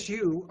we at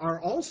ASU are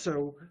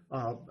also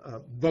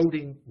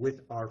voting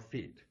with our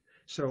feet.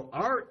 So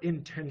our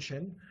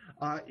intention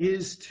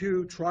is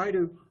to try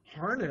to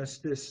harness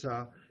this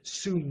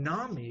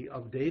tsunami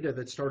of data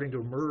that's starting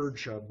to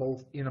emerge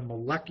both in a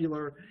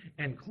molecular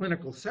and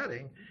clinical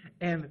setting,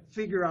 and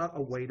figure out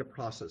a way to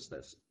process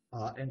this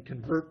and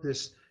convert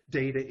this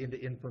data into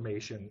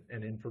information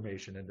and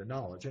information into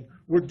knowledge. And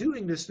we're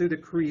doing this through the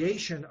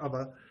creation of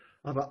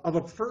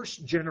a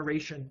first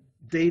generation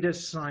data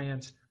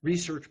science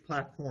research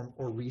platform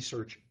or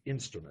research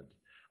instrument.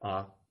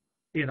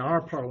 In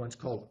our parlance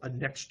called a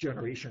next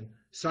generation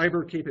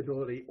cyber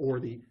capability, or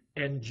the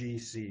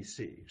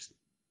NGCC.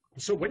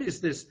 So what is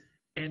this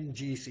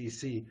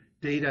NGCC,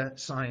 Data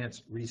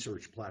Science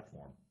Research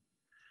Platform?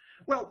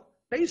 Well,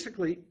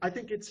 basically, I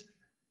think it's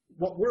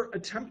what we're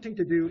attempting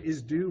to do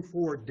is do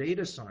for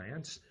data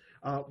science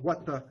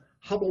what the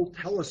Hubble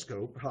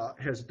telescope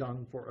has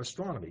done for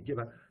astronomy, give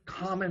a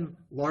common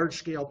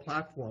large-scale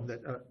platform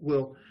that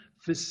will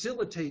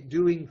facilitate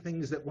doing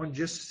things that one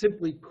just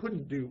simply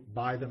couldn't do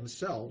by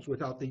themselves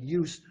without the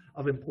use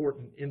of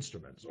important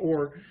instruments,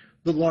 or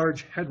the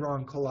Large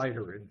Hadron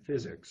Collider in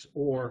physics,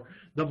 or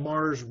the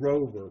Mars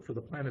rover for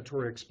the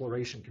planetary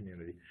exploration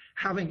community.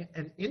 Having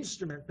an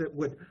instrument that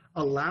would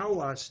allow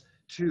us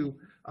to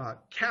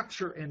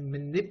capture and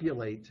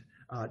manipulate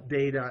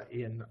data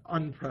in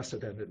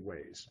unprecedented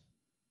ways.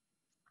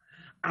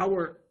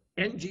 Our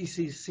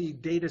NGCC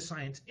data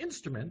science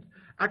instrument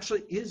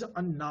actually is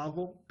a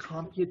novel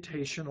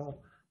computational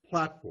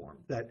platform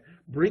that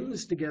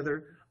brings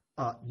together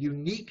a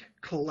unique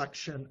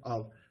collection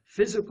of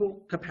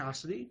physical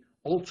capacity,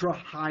 ultra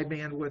high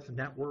bandwidth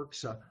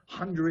networks,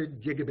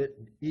 100 gigabit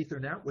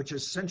Ethernet, which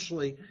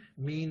essentially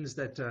means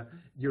that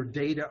your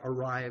data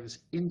arrives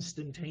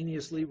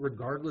instantaneously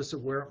regardless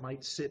of where it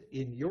might sit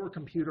in your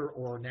computer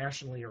or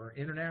nationally or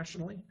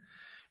internationally.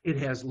 It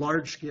has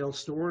large scale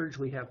storage.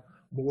 We have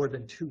more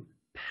than 2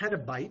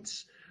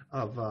 petabytes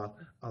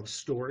of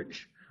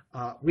storage.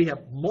 We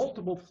have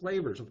multiple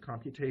flavors of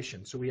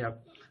computation. So we have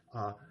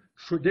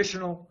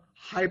traditional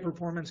high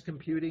performance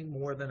computing,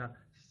 more than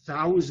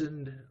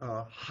 1,000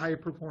 high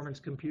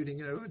performance computing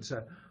nodes,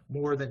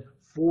 more than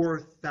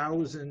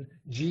 4,000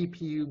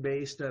 GPU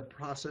based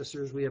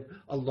processors. We have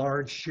a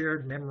large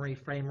shared memory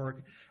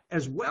framework,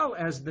 as well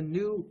as the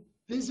new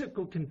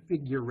physical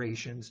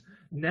configurations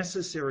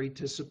necessary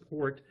to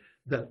support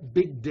the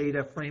big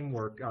data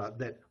framework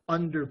that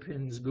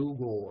underpins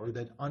Google, or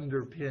that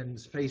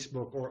underpins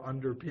Facebook, or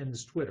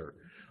underpins Twitter,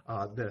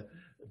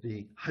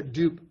 the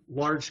Hadoop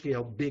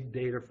large-scale big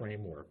data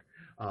framework.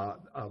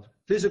 of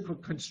physical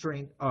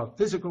constraint,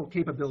 physical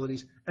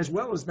capabilities, as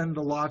well as then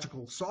the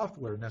logical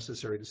software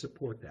necessary to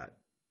support that.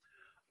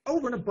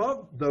 Over and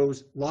above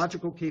those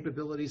logical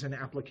capabilities and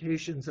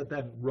applications that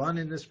then run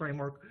in this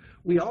framework,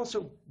 we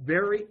also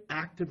very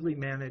actively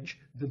manage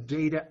the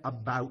data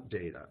about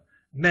data,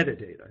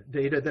 metadata,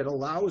 data that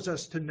allows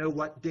us to know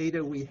what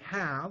data we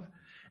have,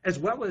 as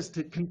well as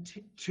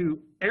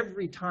to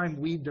every time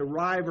we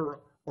derive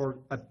or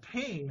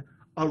obtain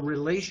a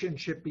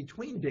relationship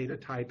between data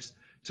types,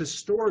 to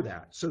store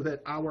that so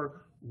that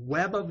our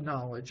web of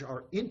knowledge,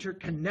 our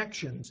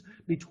interconnections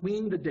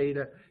between the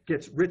data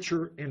gets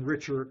richer and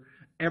richer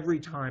every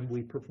time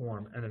we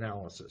perform an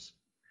analysis.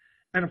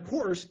 And of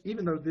course,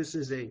 even though this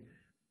is a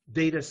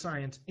data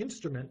science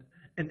instrument,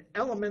 an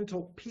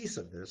elemental piece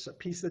of this, a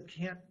piece that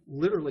can't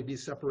literally be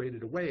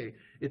separated away,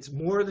 it's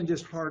more than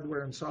just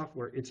hardware and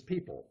software, it's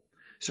people.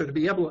 So to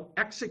be able to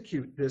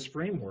execute this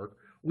framework,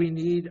 we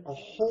need a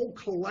whole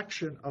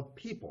collection of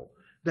people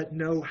that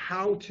know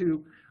how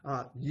to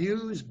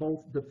use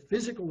both the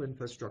physical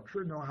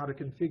infrastructure, know how to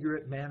configure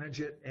it, manage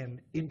it,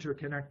 and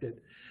interconnect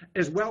it,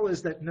 as well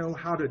as that know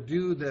how to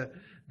do the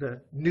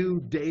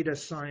new data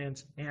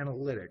science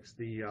analytics,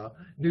 the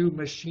new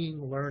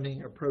machine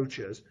learning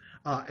approaches,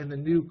 and the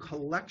new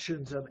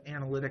collections of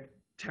analytic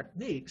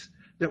techniques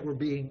that are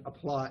being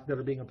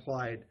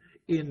applied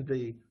in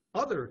the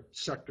other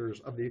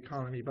sectors of the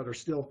economy, but are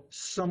still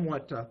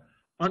somewhat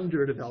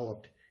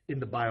underdeveloped in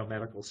the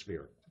biomedical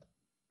sphere.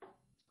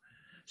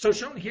 So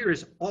shown here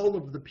is all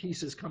of the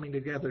pieces coming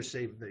together,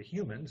 save the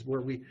humans, where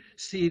we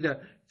see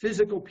the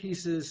physical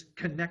pieces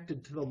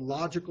connected to the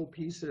logical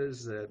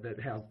pieces that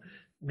have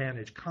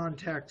managed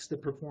context,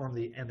 that perform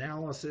the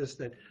analysis,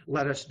 that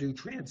let us do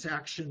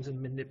transactions and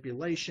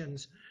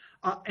manipulations.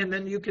 And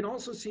then you can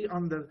also see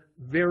on the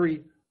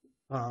very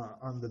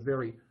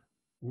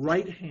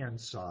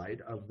right-hand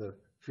side of the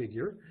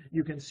figure,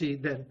 you can see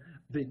that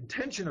the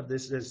intention of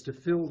this is to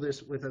fill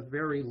this with a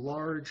very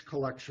large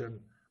collection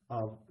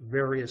of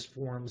various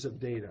forms of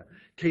data,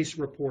 case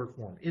report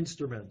form,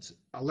 instruments,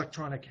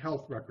 electronic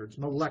health records,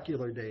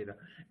 molecular data,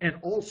 and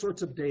all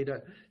sorts of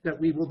data that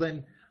we will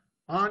then,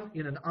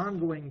 in an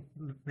ongoing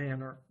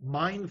manner,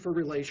 mine for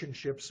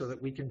relationships so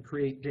that we can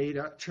create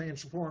data,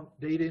 transform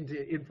data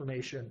into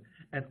information,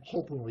 and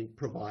hopefully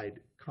provide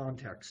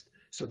context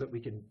so that we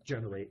can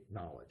generate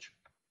knowledge.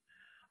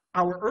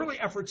 Our early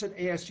efforts at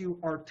ASU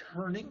are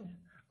turning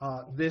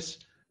this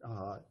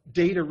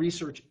data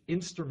research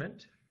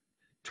instrument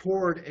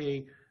toward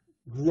a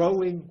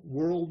growing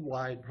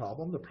worldwide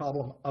problem, the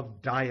problem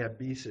of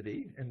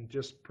diabesity. And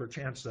just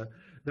perchance,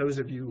 those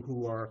of you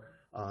who are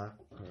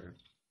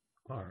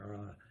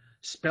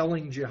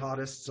spelling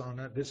jihadists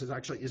on it, this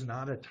is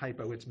not a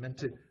typo. It's meant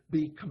to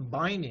be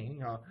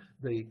combining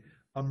the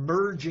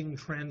emerging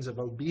trends of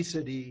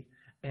obesity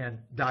and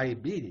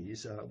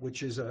diabetes,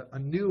 which is a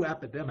new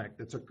epidemic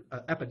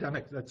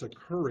that's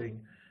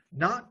occurring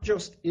not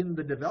just in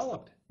the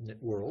developed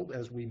world,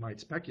 as we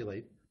might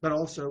speculate, but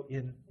also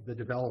in the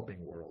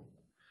developing world.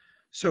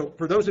 So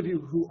for those of you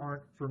who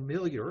aren't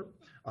familiar,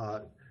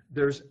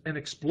 there's an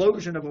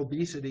explosion of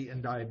obesity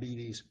and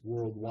diabetes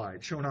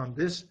worldwide. Shown on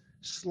this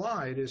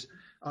slide is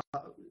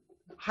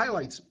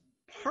highlights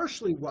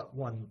partially what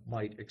one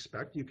might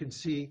expect. You can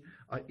see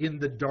in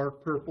the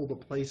dark purple the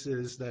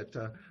places that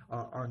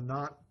are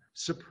not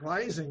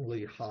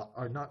surprisingly high,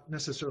 are not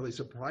necessarily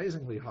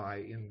surprisingly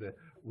high in the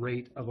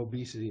rate of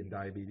obesity and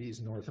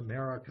diabetes: North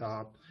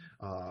America,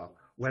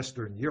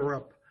 Western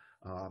Europe.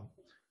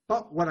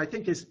 But what I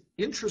think is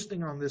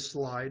interesting on this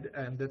slide,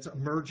 and that's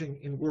emerging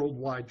in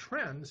worldwide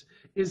trends,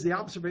 is the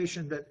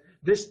observation that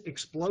this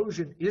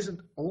explosion isn't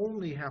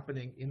only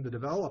happening in the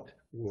developed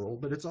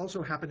world, but it's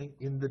also happening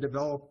in the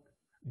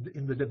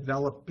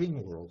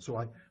developing world. So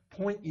I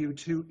point you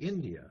to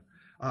India,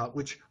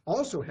 which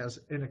also has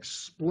an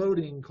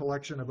exploding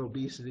collection of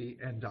obesity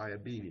and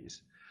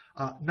diabetes.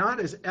 Not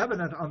as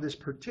evident on this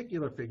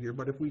particular figure,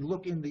 but if we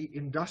look in the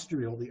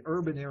industrial, the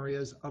urban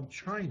areas of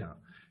China,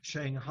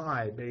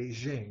 Shanghai,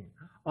 Beijing,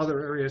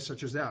 other areas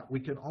such as that, we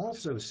can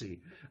also see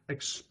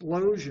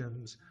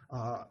explosions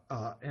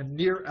and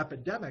near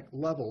epidemic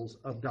levels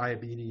of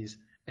diabetes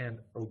and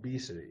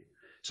obesity.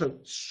 So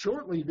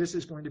shortly, this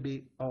is going to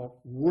be a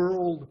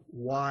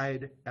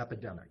worldwide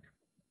epidemic.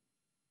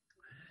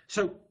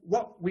 So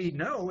what we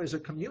know as a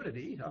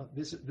community,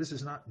 this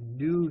is not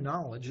new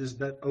knowledge, is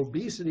that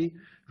obesity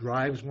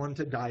drives one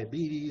to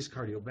diabetes,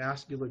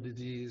 cardiovascular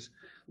disease,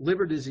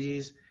 liver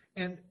disease,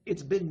 and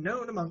it's been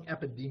known among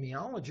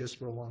epidemiologists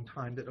for a long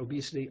time that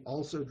obesity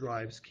also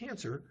drives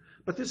cancer,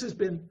 but this has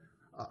been,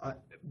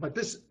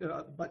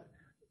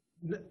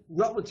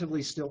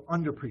 relatively still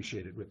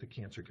underappreciated with the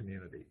cancer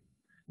community.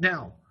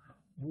 Now,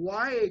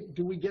 why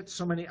do we get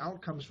so many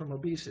outcomes from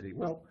obesity?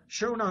 Well,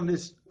 shown on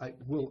this, I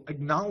will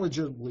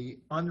acknowledgeably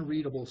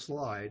unreadable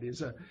slide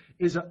is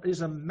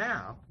a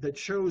map that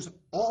shows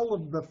all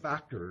of the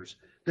factors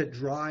that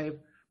drive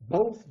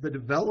both the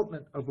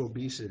development of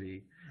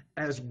obesity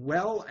as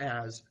well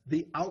as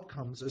the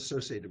outcomes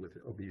associated with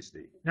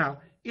obesity. Now,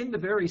 in the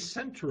very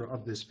center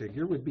of this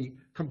figure would be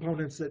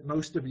components that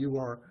most of you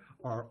are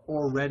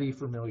already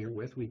familiar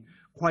with. We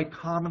quite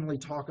commonly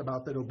talk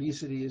about that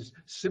obesity is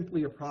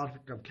simply a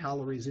product of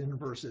calories in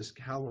versus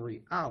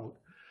calorie out.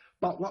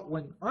 But what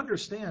one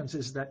understands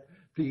is that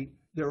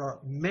there are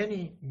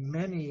many,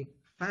 many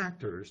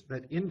factors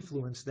that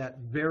influence that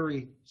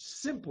very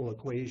simple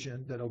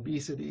equation that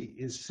obesity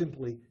is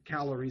simply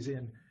calories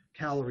in,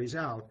 calories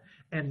out,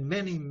 and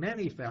many,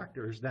 many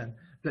factors then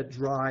that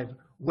drive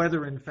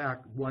whether in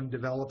fact one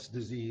develops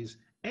disease,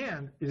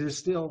 and it is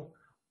still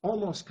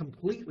almost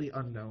completely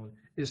unknown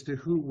as to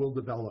who will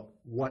develop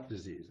what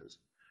diseases.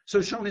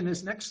 So shown in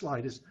this next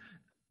slide is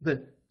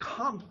the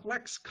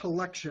complex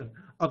collection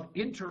of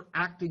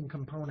interacting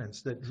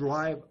components that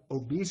drive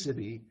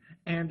obesity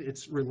and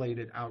its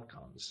related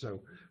outcomes.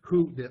 So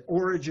the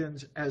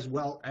origins as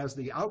well as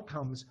the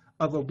outcomes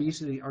of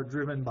obesity are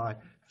driven by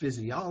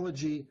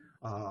physiology,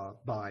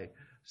 by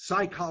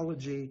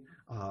psychology,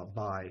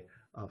 by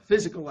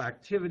physical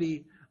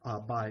activity,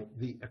 by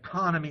the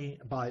economy,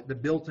 by the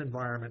built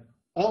environment.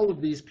 All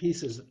of these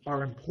pieces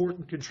are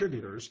important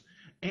contributors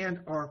and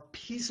are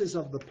pieces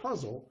of the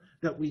puzzle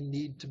that we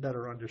need to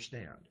better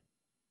understand.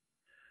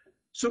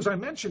 So as I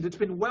mentioned, it's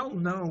been well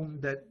known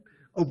that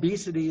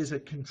obesity is a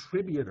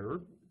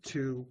contributor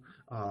to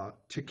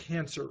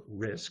cancer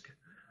risk.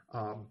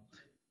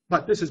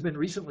 But this has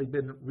recently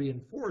been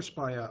reinforced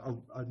by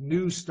a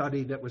new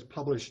study that was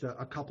published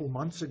a couple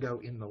months ago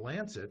in The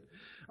Lancet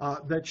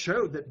that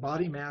showed that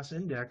body mass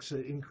index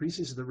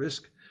increases the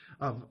risk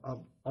of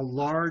a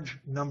large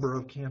number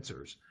of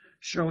cancers.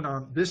 Shown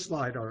on this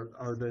slide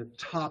are the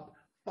top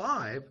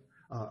 5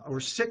 or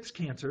 6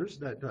 cancers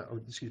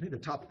the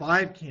top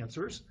 5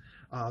 cancers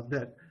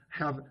that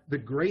have the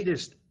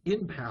greatest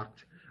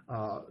impact,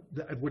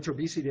 which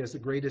obesity has the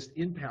greatest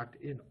impact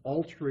in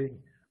altering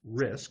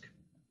risk.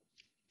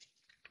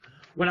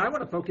 What I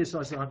want to focus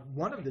on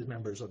one of the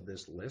members of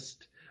this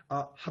list,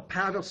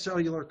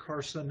 hepatocellular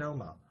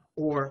carcinoma,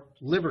 or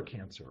liver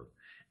cancer.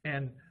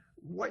 And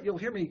what you'll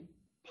hear me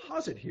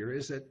posit here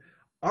is that,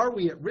 are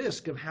we at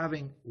risk of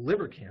having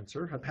liver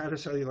cancer,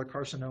 hepatocellular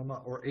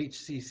carcinoma, or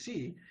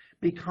HCC,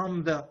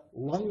 become the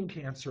lung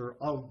cancer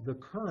of the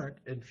current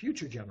and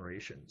future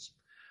generations?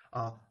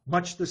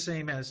 Much the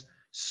same as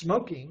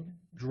smoking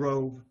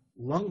drove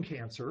lung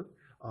cancer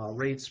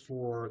rates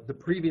for the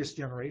previous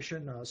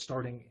generation,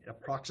 starting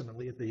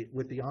approximately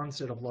with the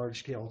onset of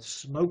large-scale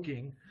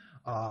smoking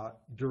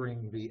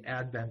during the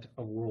advent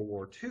of World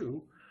War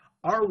II,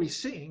 are we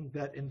seeing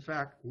that, in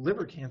fact,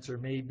 liver cancer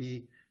may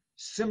be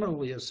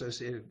similarly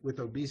associated with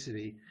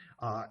obesity,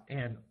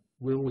 and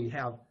will we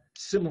have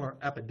similar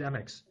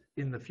epidemics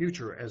in the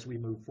future as we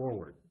move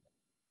forward?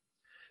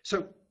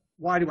 So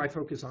why do I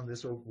focus on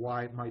this, or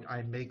why might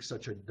I make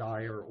such a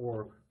dire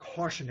or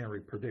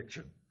cautionary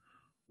prediction?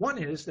 One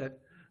is that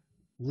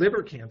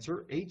liver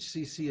cancer,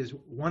 HCC, is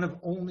one of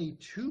only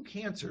 2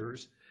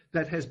 cancers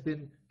that has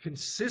been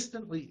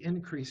consistently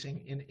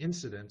increasing in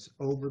incidence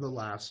over the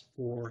last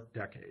 4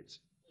 decades.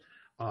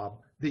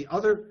 The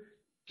other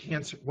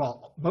cancer,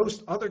 well,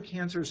 most other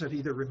cancers have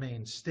either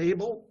remained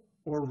stable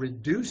or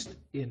reduced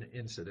in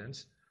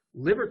incidence.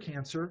 Liver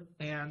cancer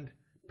and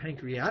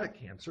pancreatic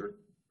cancer,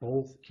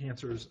 both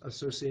cancers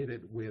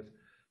associated with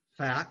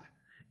fat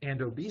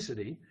and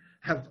obesity,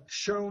 have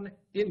shown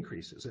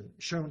increases. And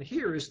shown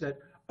here is that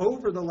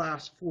over the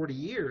last 40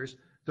 years,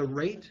 the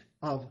rate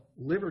of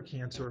liver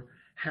cancer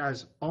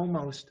has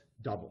almost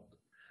doubled.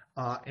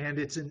 And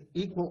it's an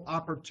equal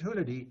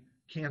opportunity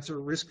cancer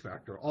risk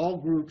factor. All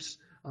groups,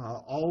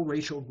 all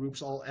racial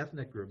groups, all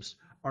ethnic groups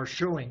are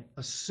showing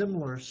a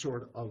similar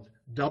sort of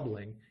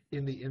doubling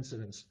in the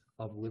incidence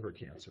of liver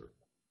cancer.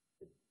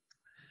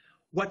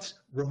 What's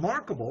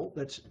remarkable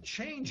that's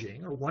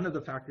changing, or one of the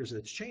factors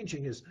that's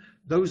changing, is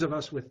those of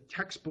us with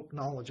textbook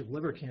knowledge of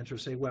liver cancer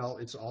say, well,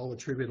 it's all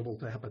attributable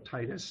to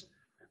hepatitis,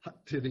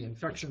 to the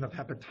infection of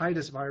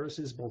hepatitis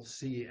viruses, both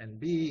C and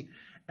B,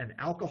 and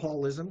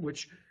alcoholism,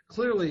 which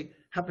clearly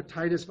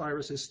hepatitis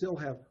viruses still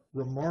have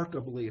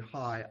remarkably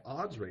high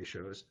odds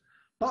ratios.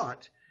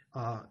 But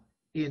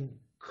in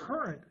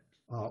current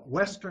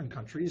Western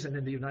countries, and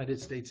in the United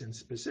States in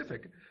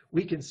specific,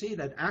 we can see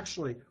that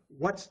actually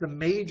what's the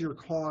major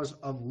cause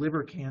of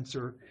liver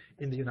cancer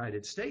in the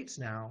United States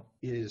now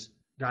is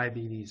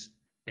diabetes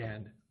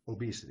and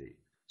obesity.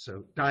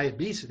 So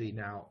diabetes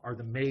now are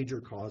the major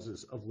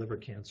causes of liver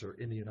cancer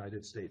in the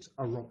United States,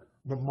 a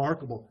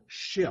remarkable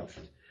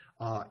shift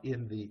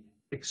in the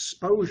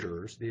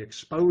exposures, the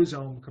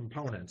exposome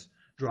components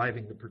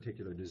driving the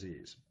particular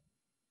disease.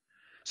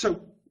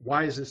 So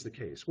why is this the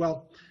case?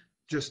 Well,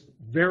 just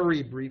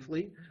very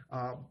briefly,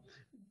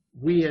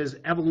 we as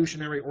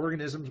evolutionary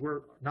organisms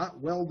were not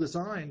well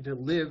designed to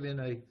live in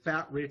a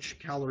fat-rich,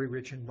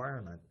 calorie-rich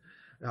environment.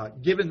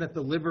 Given that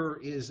the liver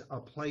is a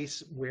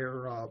place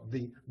where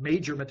the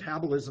major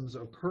metabolisms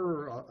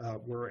occur,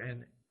 where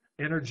an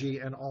energy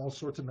and all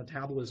sorts of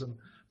metabolism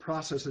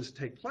processes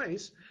take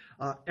place,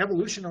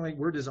 evolutionarily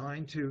we're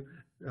designed to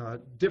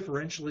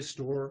differentially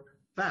store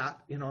fat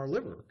in our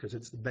liver because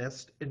it's the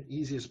best and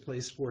easiest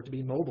place for it to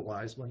be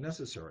mobilized when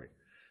necessary.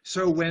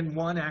 So when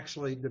one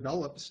actually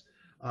develops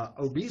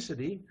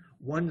obesity,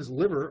 one's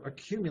liver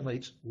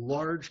accumulates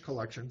large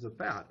collections of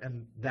fat.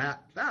 And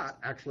that fat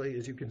actually,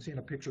 as you can see in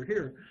a picture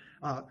here,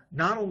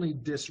 not only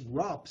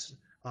disrupts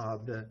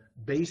the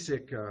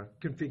basic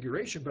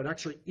configuration, but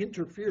actually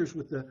interferes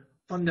with the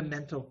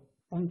fundamental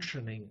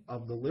functioning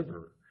of the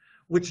liver,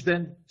 which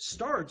then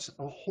starts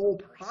a whole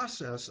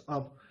process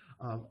of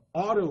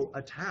auto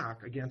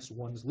attack against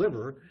one's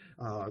liver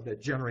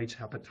that generates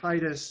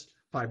hepatitis,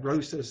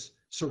 fibrosis,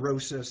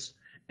 cirrhosis,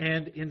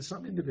 and in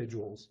some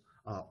individuals,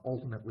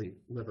 ultimately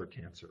liver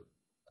cancer.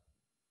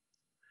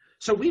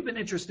 So we've been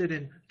interested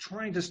in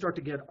trying to start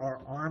to get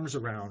our arms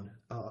around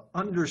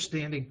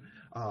understanding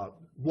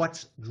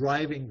what's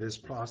driving this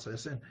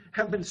process, and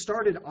have been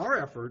started our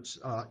efforts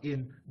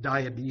in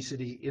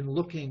diabesity in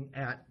looking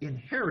at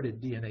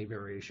inherited DNA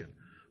variation,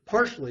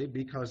 partially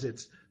because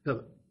it's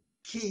the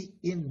key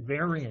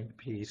invariant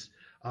piece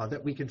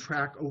that we can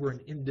track over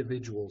an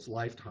individual's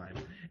lifetime,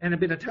 and have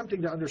been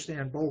attempting to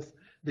understand both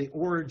the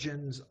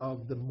origins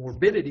of the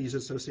morbidities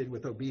associated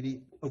with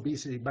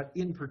obesity, but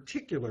in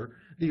particular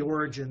the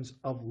origins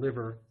of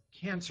liver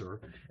cancer,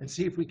 and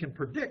see if we can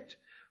predict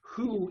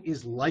who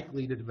is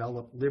likely to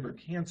develop liver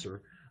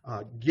cancer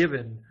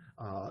given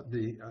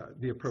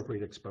the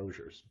appropriate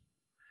exposures.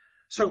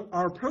 So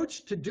our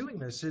approach to doing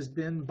this has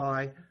been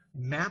by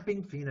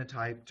mapping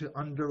phenotype to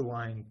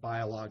underlying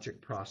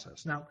biologic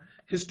process. Now,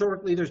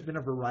 historically, there's been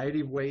a variety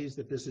of ways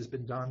that this has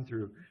been done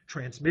through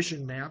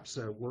transmission maps,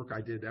 work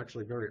I did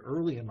actually very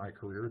early in my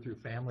career through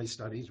family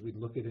studies. We'd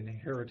look at an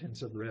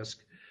inheritance of risk.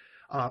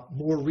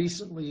 More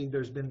recently,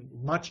 there's been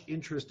much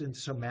interest in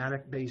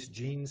somatic-based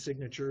gene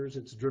signatures.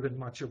 It's driven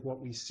much of what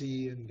we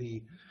see in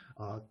the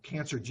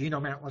Cancer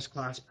Genome Atlas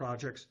class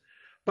projects.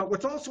 But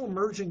what's also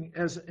emerging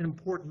as an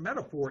important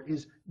metaphor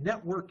is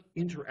network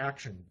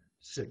interaction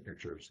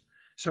signatures.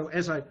 So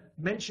as I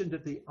mentioned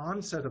at the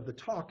onset of the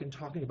talk in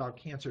talking about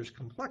cancer's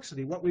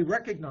complexity, what we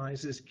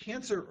recognize is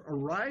cancer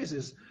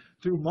arises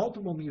through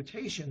multiple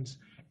mutations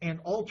and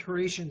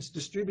alterations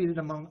distributed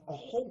among a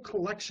whole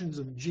collections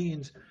of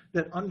genes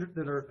that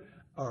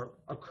are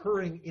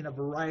occurring in a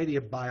variety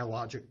of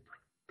biologic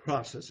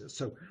processes.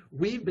 So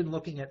we've been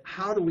looking at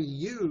how do we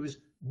use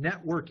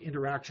network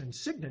interaction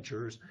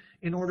signatures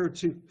in order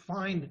to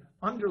find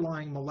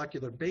underlying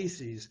molecular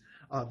bases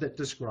that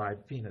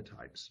describe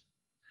phenotypes.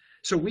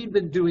 So we've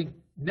been doing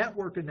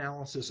network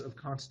analysis of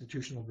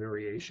constitutional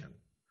variation.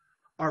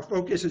 Our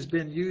focus has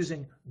been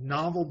using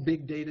novel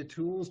big data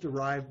tools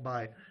derived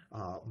by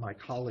my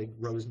colleague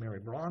Rosemary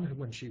Braun, who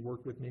when she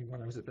worked with me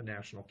when I was at the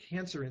National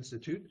Cancer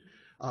Institute,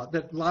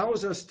 that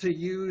allows us to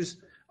use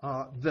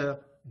the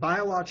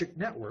biologic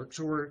networks,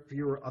 or if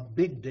you're a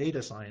big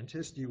data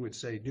scientist, you would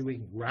say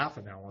doing graph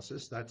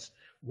analysis. That's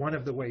one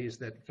of the ways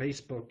that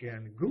Facebook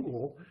and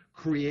Google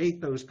create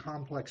those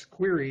complex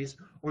queries,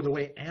 or the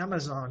way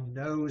Amazon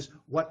knows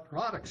what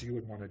products you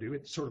would want to do.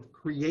 It sort of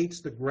creates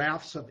the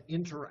graphs of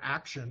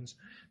interactions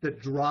that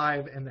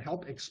drive and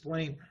help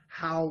explain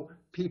how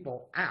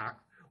people act.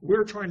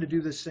 We're trying to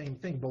do the same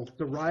thing, both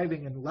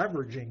deriving and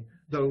leveraging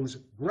those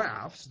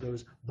graphs,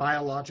 those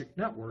biologic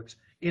networks,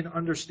 in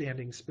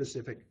understanding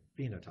specific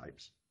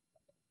phenotypes.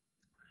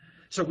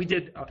 So we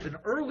did an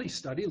early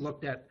study,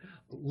 looked at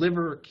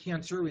liver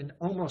cancer in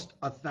almost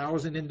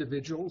 1,000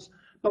 individuals,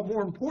 but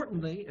more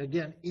importantly,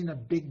 again, in a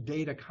big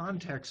data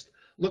context,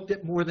 looked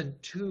at more than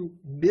 2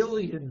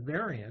 million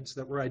variants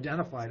that were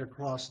identified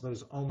across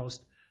those over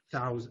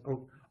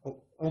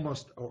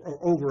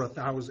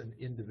 1,000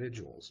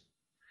 individuals.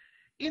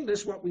 In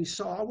this, what we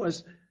saw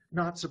was,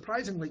 not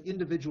surprisingly,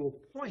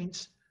 individual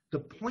points, the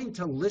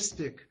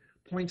pointillistic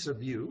points of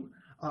view.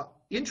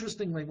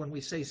 Interestingly, when we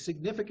say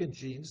significant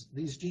genes,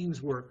 these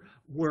genes were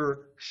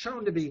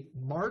shown to be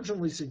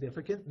marginally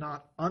significant,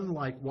 not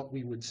unlike what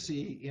we would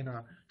see in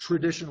a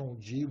traditional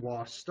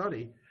GWAS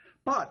study.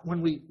 But when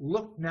we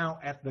look now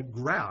at the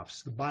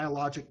graphs, the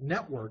biologic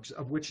networks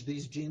of which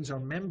these genes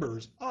are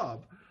members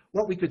of,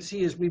 what we could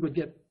see is we would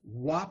get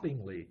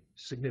whoppingly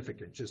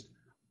significant, just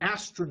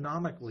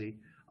astronomically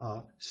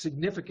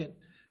significant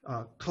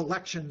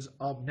collections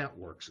of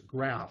networks,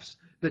 graphs,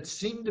 that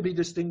seem to be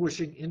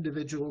distinguishing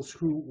individuals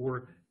who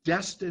were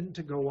destined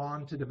to go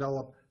on to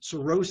develop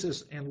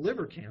cirrhosis and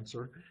liver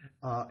cancer,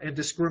 and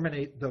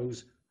discriminating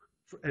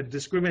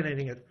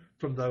it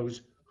from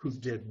those who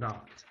did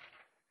not.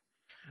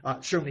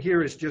 Shown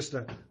here is just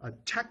a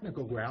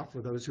technical graph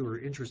for those who are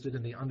interested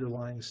in the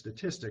underlying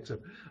statistics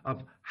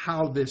of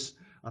how this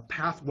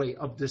pathway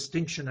of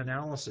distinction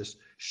analysis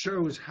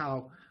shows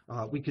how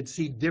we could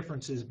see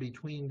differences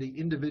between the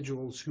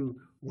individuals who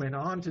went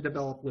on to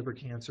develop liver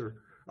cancer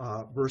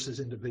versus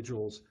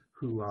individuals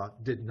who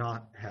did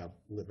not have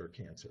liver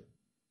cancer.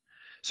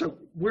 So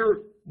we're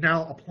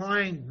now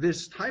applying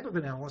this type of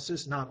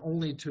analysis not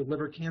only to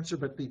liver cancer,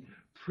 but the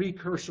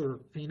precursor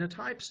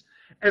phenotypes,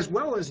 as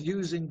well as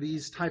using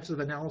these types of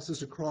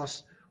analysis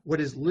across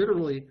what is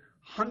literally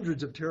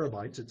hundreds of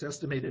terabytes. It's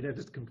estimated at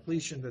its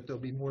completion that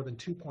there'll be more than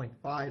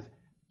 2.5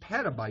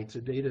 petabytes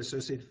of data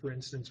associated, for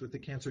instance, with the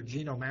Cancer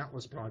Genome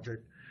Atlas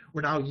project.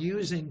 We're now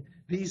using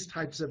these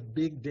types of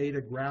big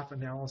data graph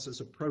analysis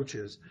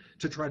approaches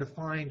to try to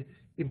find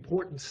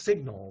important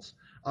signals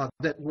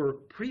that were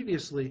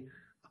previously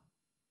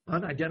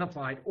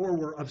unidentified or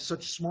were of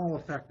such small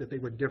effect that they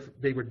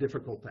were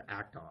difficult to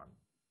act on.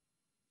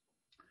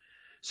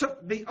 So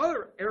the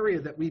other area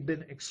that we've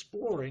been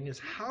exploring is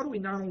how do we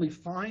not only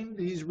find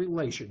these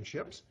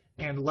relationships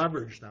and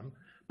leverage them,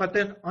 but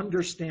then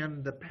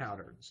understand the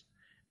patterns.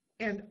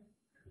 And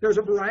there's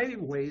a variety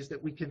of ways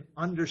that we can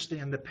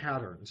understand the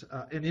patterns.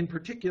 And in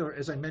particular,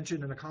 as I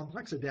mentioned, in a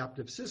complex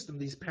adaptive system,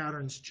 these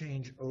patterns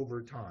change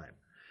over time.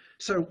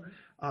 So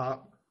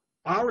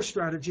our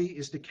strategy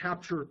is to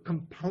capture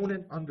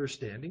component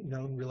understanding,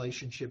 known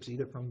relationships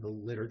either from the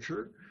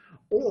literature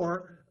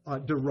or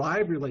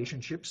derive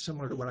relationships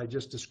similar to what I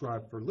just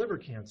described for liver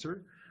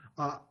cancer,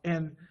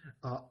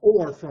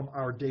 or from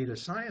our data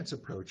science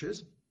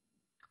approaches,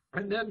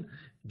 and then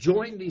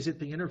join these at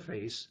the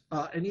interface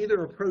and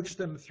either approach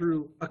them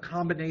through a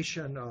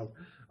combination of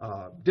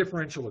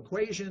differential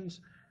equations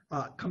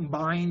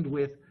combined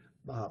with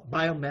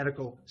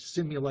biomedical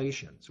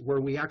simulations, where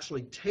we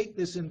actually take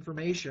this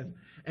information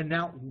and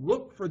now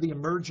look for the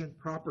emergent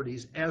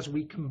properties as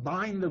we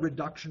combine the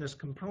reductionist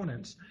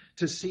components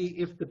to see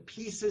if the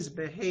pieces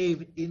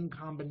behave in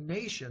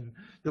combination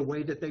the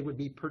way that they would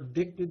be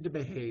predicted to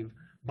behave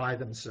by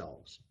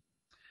themselves.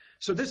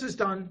 So this is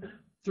done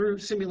through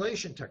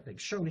simulation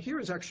techniques. Shown here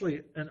is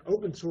actually an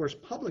open source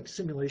public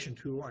simulation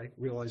tool. I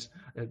realize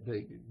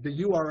the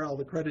URL,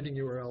 the crediting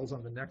URL is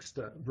on the next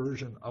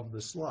version of the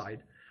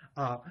slide.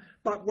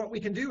 But what we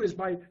can do is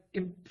by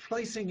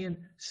placing in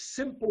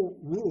simple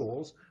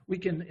rules, we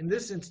can, in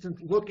this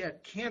instance, look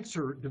at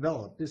cancer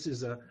developed. This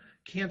is a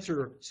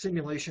cancer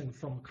simulation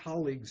from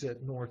colleagues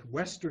at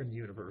Northwestern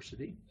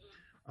University,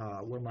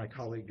 where my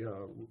colleague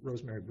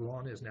Rosemary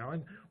Braun is now.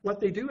 And what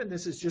they do in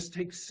this is just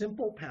take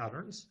simple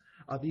patterns,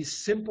 these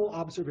simple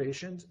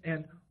observations,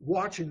 and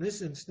watch, in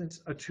this instance,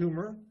 a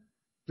tumor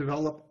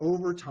develop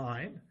over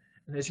time.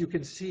 And as you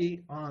can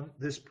see on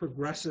this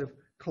progressive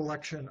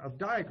collection of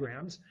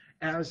diagrams,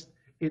 as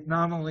it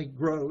not only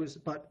grows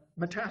but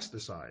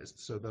metastasized.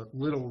 So the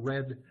little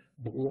red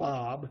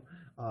blob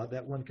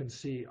that one can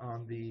see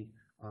on the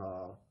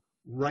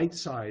right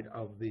side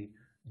of the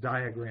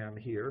diagram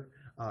here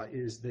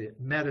is the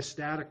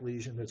metastatic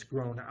lesion that's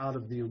grown out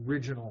of the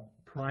original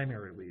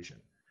primary lesion.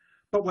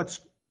 But what's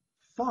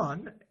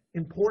fun,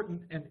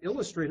 important, and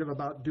illustrative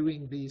about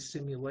doing these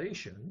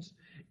simulations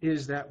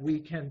is that we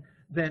can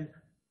then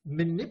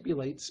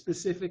manipulate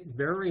specific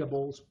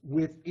variables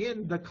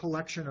within the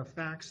collection of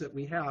facts that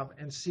we have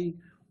and see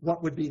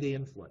what would be the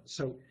influence.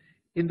 So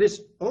in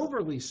this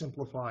overly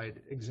simplified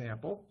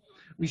example,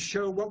 we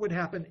show what would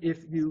happen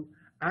if you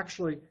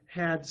actually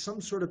had some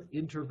sort of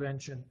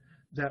intervention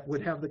that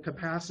would have the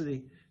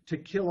capacity to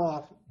kill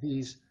off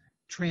these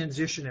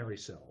transitionary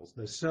cells,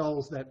 the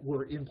cells that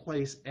were in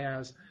place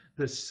as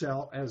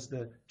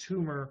the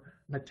tumor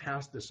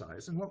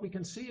metastasized. And what we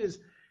can see is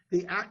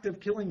the act of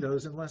killing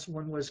those, unless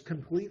one was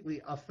completely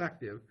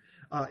effective,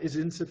 is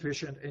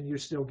insufficient, and you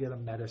still get a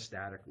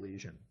metastatic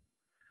lesion.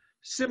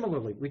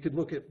 Similarly, we could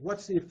look at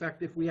what's the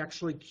effect if we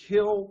actually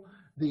kill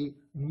the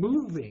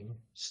moving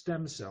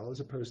stem cell as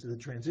opposed to the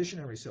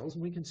transitionary cells,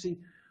 and we can see,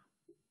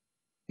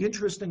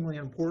 interestingly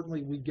and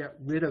importantly, we get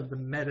rid of the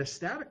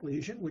metastatic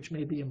lesion, which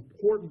may be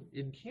important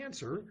in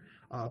cancer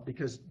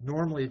because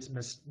normally it's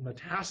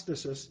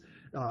metastasis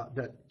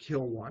that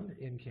kill one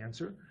in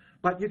cancer.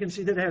 But you can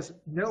see that it has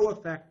no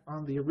effect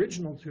on the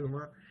original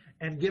tumor,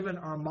 and given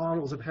our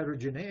models of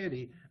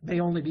heterogeneity, may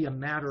only be a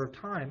matter of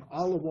time,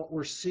 all of what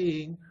we're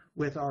seeing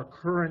with our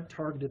current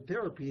targeted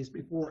therapies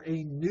before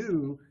a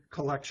new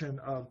collection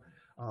of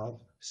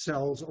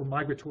cells or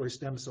migratory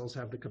stem cells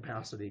have the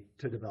capacity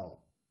to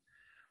develop.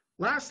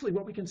 Lastly,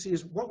 what we can see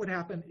is what would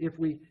happen if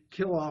we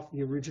kill off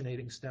the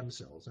originating stem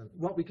cells. And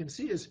what we can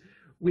see is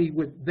we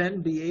would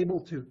then be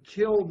able to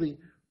kill the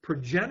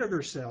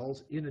progenitor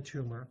cells in a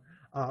tumor,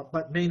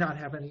 but may not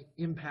have any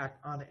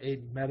impact on a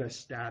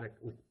metastatic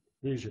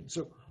lesion.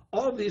 So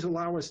all of these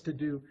allow us to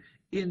do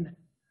in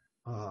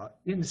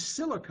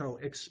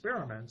silico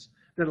experiments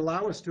that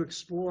allow us to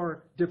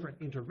explore different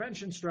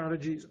intervention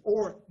strategies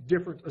or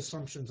different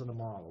assumptions in the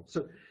model.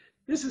 So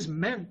this is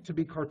meant to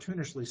be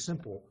cartoonishly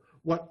simple.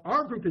 What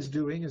our group is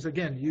doing is,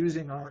 again,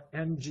 using our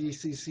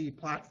NGCC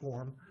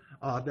platform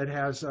that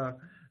has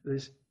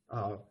these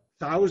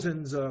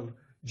thousands of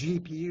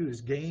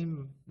GPUs,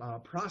 game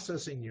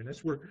processing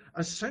units. We're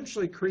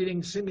essentially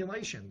creating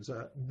simulations,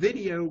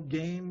 video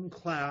game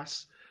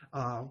class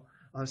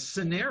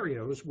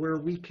scenarios where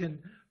we can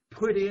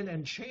put in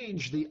and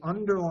change the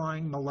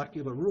underlying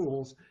molecular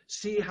rules,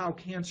 see how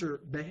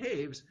cancer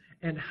behaves,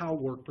 and how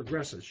work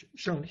progresses.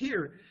 Shown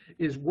here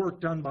is work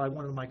done by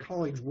one of my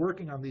colleagues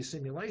working on these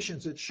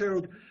simulations. It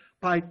showed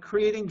by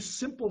creating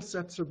simple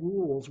sets of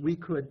rules, we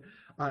could,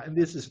 and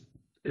this is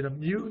an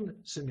immune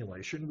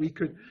simulation, we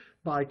could,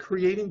 by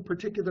creating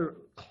particular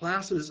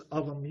classes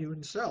of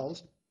immune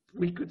cells,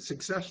 we could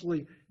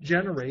successfully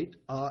generate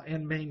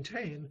and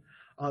maintain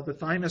the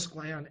thymus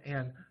gland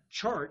and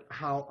chart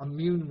how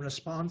immune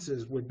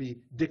responses would be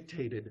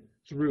dictated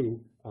through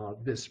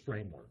this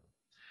framework.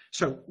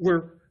 So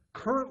we're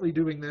currently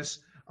doing this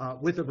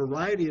with a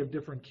variety of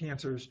different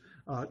cancers,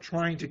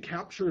 trying to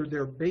capture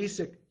their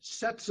basic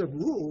sets of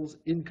rules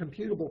in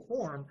computable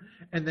form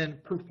and then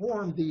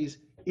perform these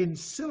in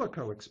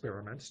silico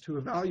experiments to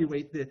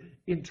evaluate the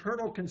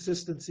internal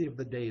consistency of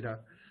the data,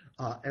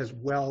 as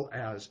well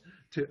as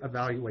to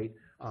evaluate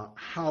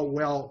how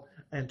well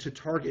and to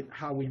target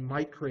how we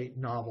might create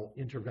novel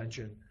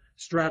intervention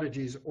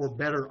strategies or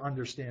better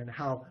understand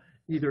how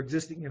either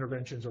existing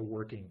interventions are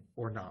working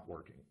or not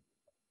working.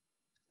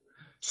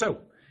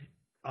 So,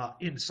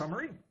 in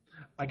summary,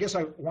 I guess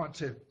I want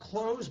to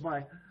close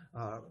by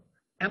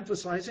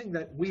emphasizing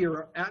that we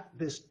are at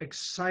this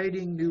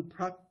exciting new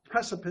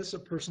precipice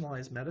of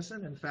personalized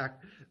medicine. In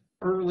fact,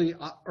 early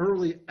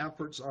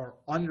efforts are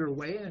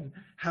underway and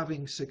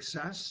having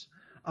success.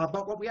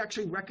 But what we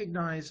actually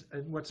recognize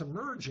and what's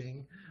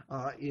emerging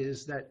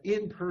is that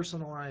in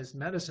personalized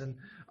medicine,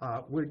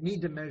 we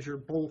need to measure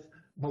both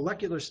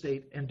molecular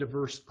state and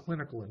diverse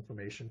clinical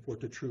information for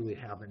it to truly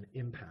have an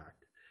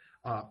impact.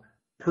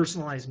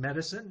 Personalized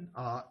medicine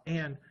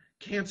and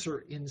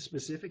cancer in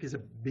specific is a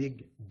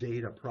big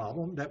data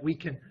problem that we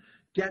can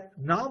get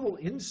novel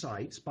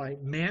insights by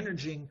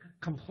managing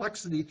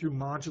complexity through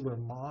modular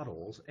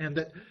models, and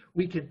that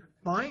we can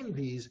find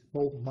these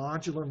both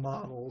modular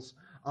models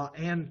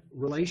and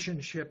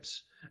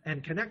relationships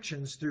and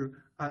connections through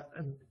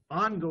an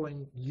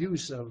ongoing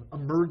use of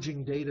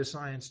emerging data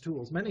science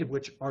tools, many of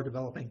which are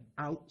developing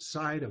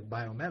outside of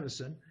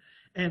biomedicine.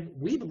 And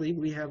we believe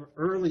we have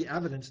early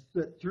evidence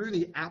that through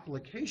the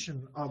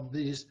application of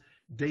these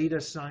data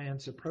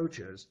science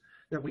approaches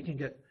that we can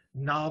get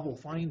novel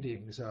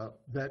findings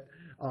that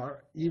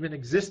are even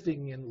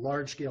existing in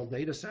large-scale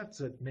data sets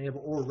that may have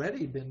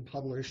already been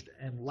published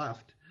and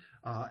left,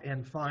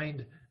 and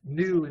find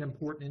new and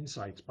important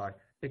insights by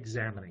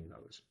examining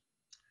those.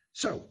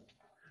 So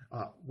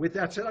with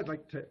that said, I'd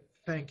like to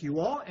thank you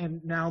all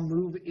and now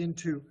move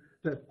into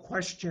the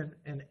question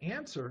and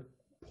answer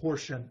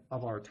portion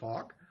of our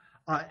talk.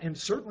 And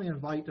certainly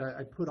invite,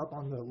 I put up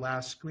on the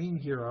last screen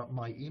here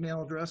my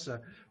email address.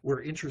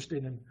 We're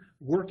interested in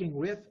working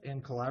with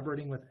and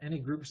collaborating with any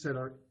groups that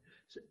are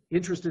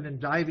interested in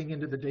diving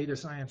into the data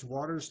science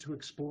waters to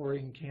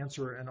exploring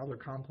cancer and other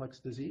complex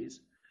disease.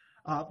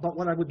 But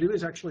what I would do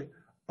is actually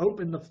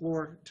open the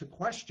floor to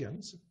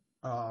questions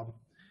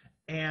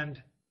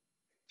and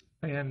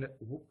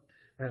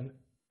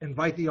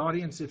invite the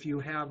audience, if you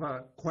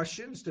have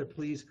questions, to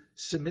please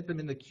submit them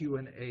in the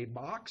Q&A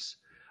box.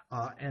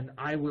 And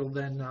I will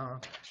then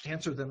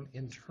answer them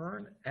in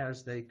turn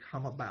as they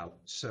come about.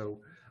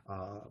 So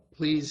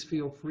please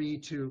feel free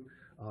to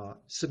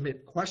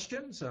submit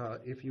questions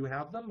if you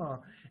have them,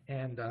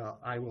 and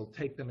I will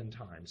take them in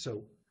time.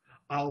 So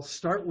I'll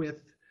start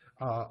with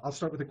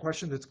a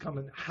question that's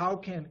coming. How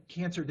can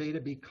cancer data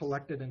be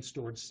collected and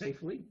stored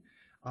safely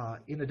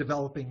in a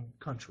developing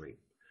country?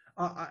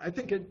 I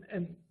think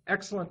an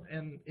excellent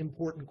and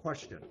important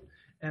question.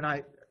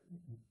 And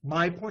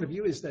my point of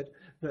view is that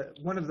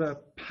one of the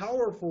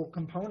powerful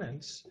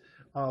components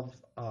of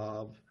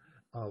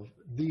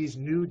these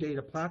new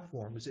data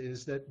platforms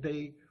is that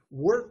they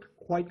work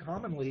quite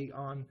commonly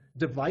on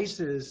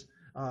devices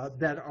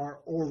that are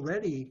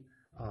already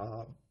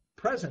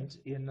present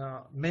in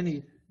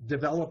many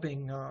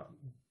developing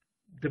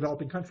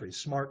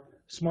countries,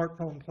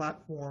 smartphone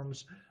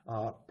platforms,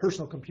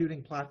 personal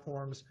computing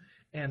platforms.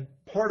 And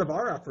part of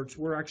our efforts,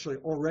 we're actually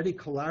already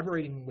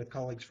collaborating with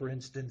colleagues, for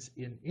instance,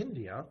 in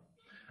India,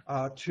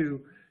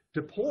 to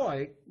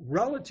deploy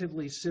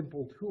relatively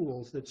simple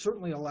tools that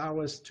certainly allow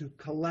us to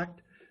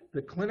collect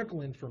the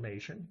clinical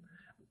information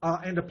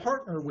and to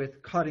partner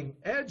with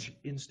cutting-edge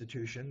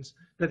institutions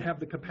that have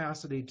the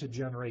capacity to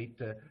generate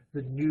the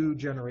new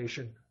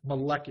generation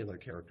molecular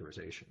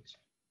characterizations.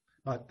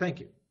 Thank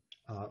you.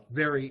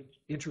 Very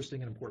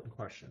interesting and important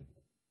question.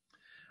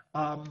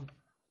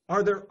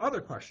 Are there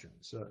other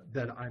questions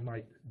that I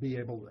might be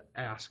able to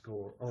ask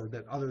or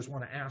that others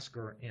want to ask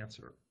or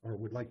answer or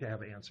would like to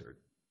have answered?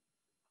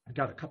 I've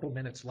got a couple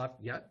minutes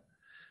left yet.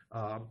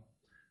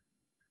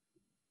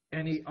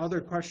 Any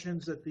other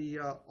questions that the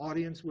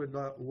audience would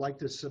like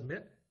to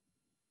submit?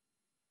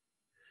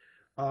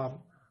 The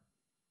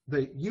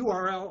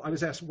URL, I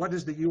was asked, what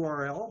is the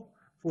URL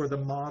for the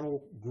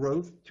model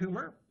growth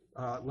tumor?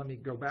 Let me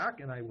go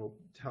back and I will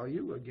tell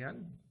you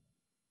again.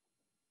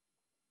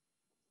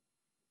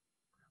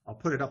 I'll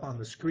put it up on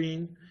the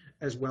screen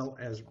as well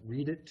as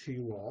read it to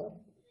you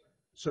all.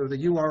 So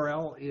the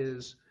URL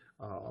is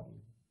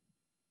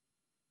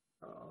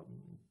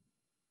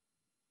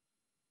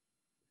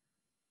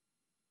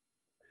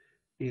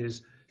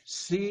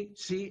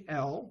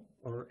CCL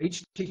or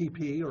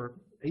HTTP or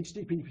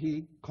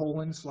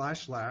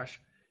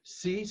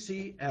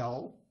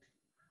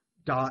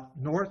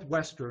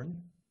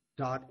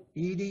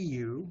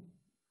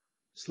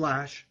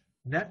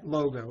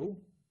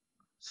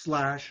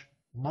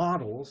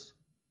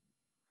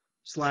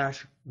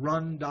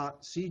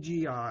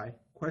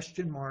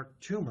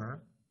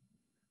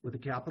with a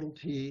capital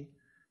T,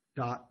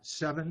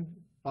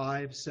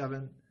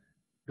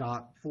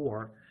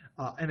 .757.4.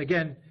 And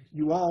again,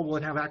 you all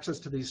would have access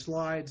to these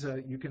slides.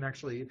 You can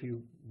actually, if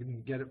you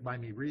didn't get it by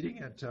me reading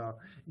it,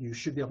 you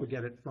should be able to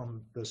get it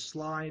from the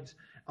slides.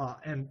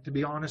 And to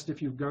be honest,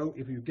 if you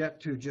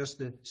get to just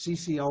the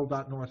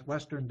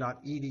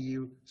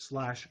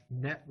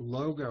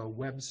ccl.northwestern.edu/netlogo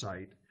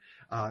website,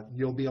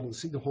 you'll be able to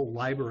see the whole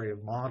library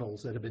of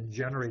models that have been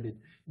generated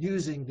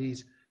using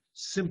these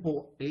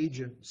simple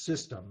agent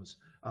systems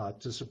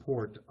to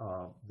support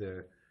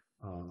the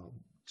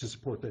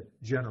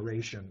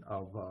generation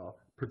of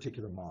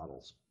particular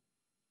models.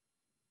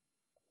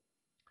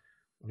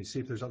 Let me see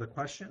if there's other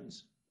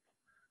questions.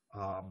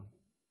 I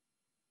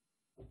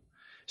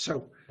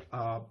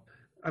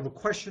have a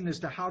question as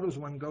to how does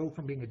one go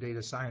from being a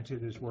data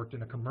scientist who's worked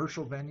in a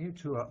commercial venue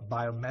to a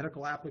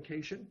biomedical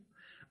application?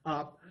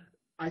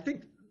 I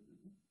think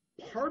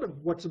part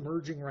of what's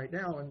emerging right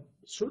now, and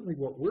certainly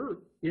what we're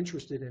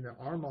interested in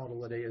our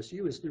model at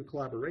ASU, is through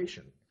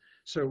collaboration.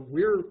 So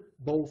we're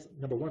both,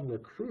 number one,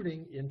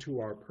 recruiting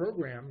into our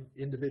program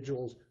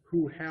individuals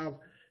who have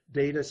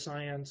data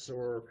science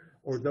or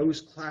those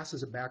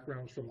classes of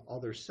backgrounds from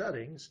other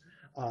settings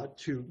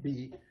to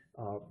be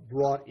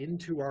brought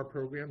into our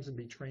programs and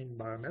be trained in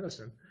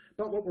biomedicine.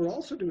 But what we're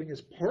also doing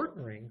is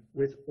partnering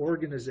with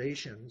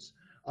organizations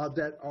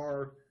that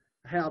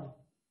have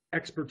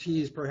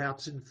expertise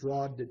perhaps in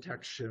fraud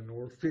detection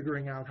or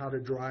figuring out how to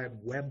drive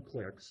web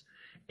clicks,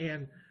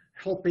 and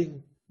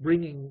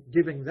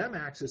giving them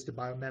access to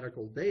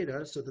biomedical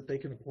data so that they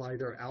can apply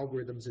their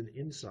algorithms and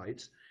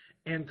insights,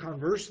 and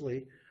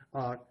conversely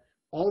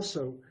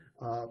also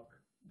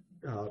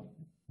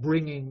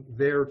bringing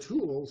their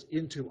tools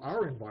into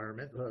our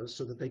environment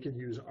so that they can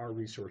use our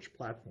research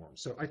platform.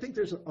 So I think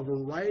there's a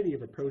variety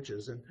of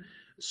approaches, and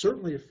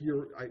certainly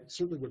I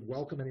certainly would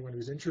welcome anyone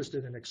who's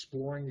interested in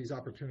exploring these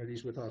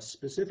opportunities with us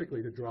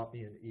specifically to drop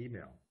me an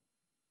email.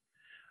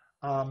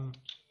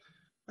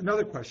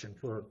 Another question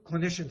for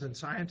clinicians and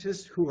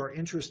scientists who are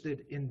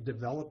interested in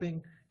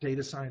developing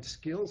data science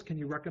skills: can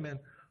you recommend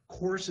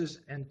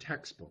courses and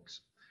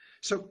textbooks?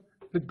 So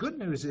the good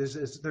news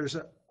is there's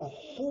a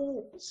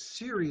whole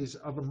series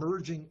of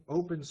emerging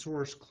open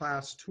source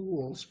class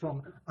tools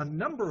from a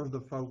number of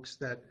the folks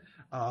that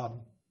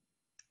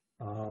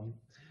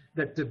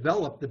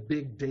develop the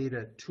big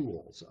data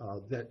tools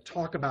that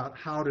talk about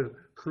how to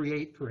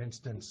create, for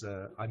instance,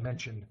 I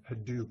mentioned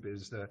Hadoop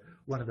is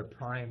one of the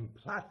prime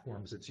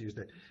platforms that's used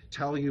that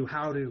tell you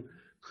how to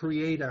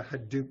create a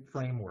Hadoop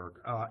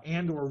framework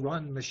and or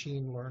run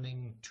machine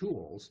learning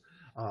tools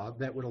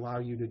that would allow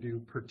you to do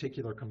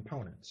particular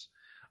components.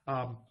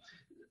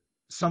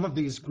 Some of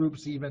these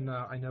groups, even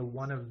I know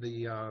one of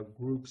the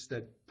groups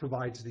that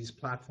provides these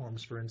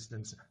platforms, for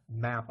instance,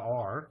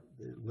 MapR,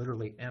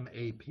 literally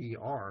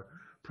M-A-P-R,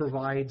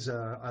 provides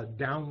a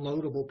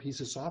downloadable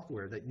piece of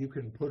software that you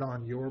can put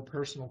on your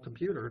personal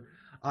computer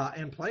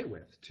and play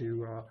with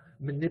to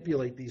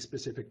manipulate these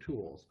specific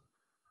tools.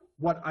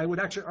 What I would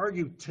actually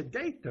argue to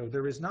date, though,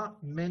 there is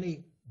not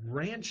many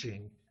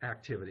branching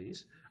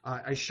activities.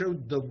 I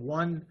showed the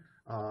one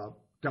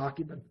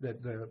document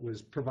that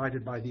was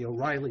provided by the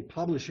O'Reilly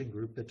Publishing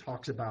Group that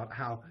talks about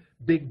how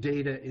big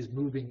data is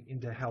moving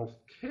into health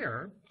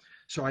care.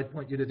 So I'd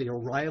point you to the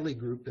O'Reilly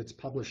Group that's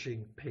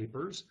publishing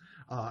papers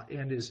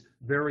and is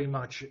very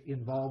much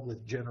involved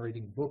with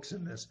generating books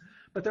in this.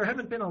 But there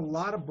haven't been a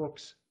lot of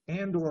books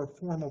and or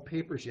formal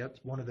papers yet.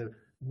 One of the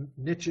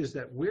niches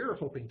that we're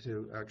hoping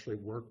to actually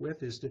work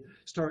with is to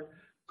start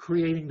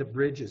creating the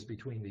bridges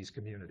between these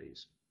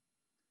communities.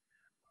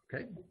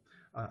 Okay.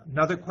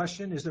 Another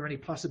question: is there any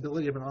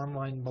possibility of an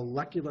online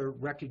molecular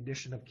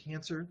recognition of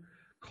cancer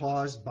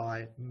caused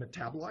by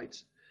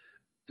metabolites?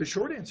 The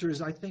short answer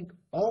is I think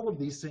all of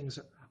these things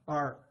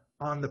are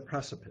on the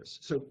precipice.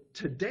 So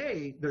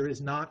today there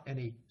is not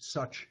any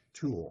such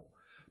tool.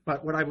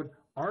 But what I would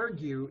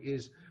argue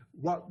is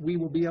what we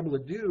will be able to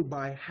do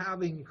by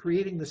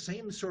creating the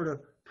same sort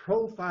of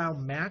profile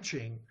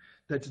matching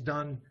that's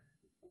done,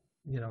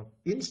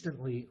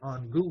 instantly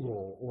on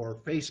Google or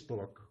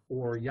Facebook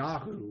or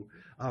Yahoo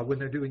when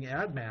they're doing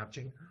ad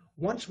matching.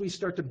 Once we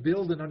start to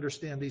build and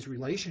understand these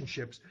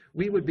relationships,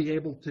 we would be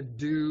able to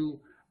do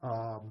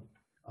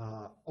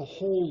a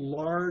whole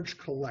large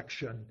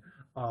collection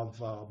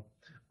of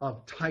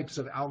types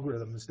of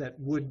algorithms that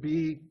would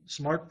be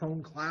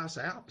smartphone class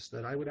apps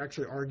that I would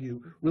actually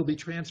argue will be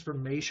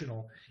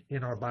transformational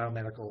in our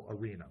biomedical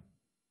arena.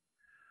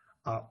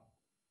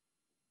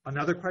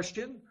 Another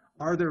question: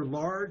 are there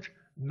large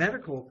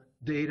medical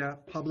data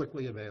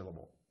publicly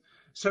available?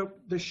 So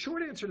the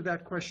short answer to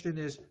that question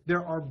is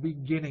there are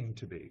beginning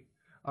to be.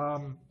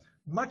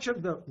 Much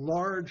of the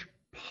large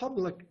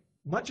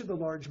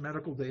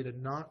medical data,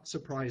 not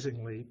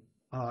surprisingly,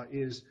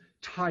 is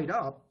tied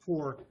up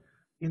for,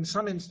 in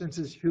some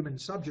instances, human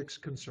subjects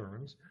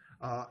concerns,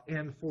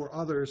 and for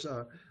others,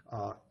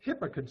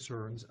 HIPAA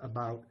concerns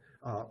about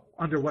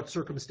under what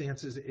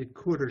circumstances it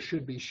could or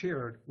should be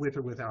shared with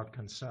or without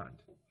consent.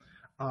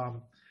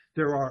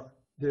 There are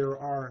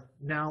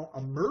now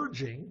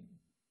emerging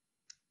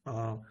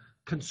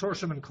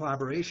consortium and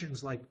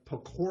collaborations like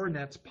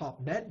PCORNet's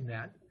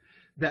PopMedNet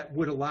that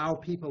would allow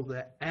people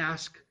to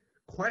ask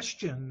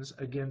questions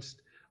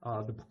against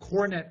the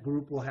CoreNet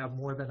group will have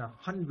more than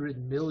 100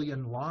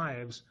 million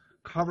lives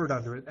covered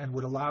under it and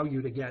would allow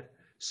you to get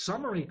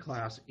summary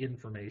class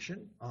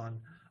information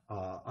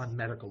on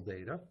medical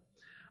data.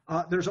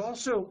 There's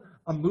also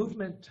a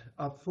movement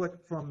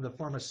afoot from the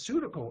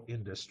pharmaceutical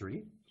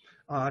industry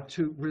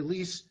to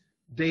release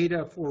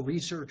data for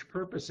research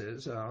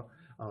purposes,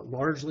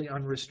 largely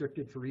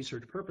unrestricted for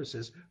research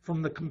purposes,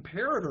 from the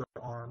comparator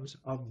arms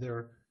of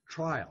their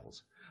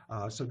trials.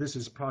 So this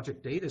is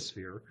Project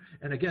Datasphere.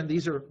 And again,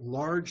 these are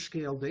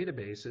large-scale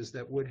databases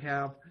that would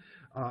have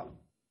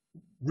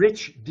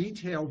rich,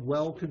 detailed,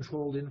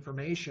 well-controlled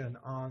information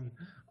on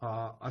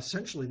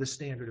essentially the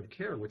standard of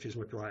care, which is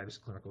what drives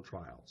clinical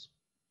trials.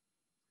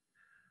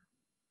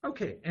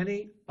 Okay,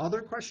 any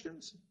other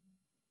questions?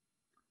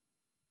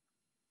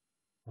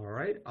 All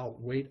right, I'll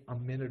wait a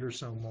minute or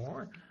so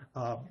more.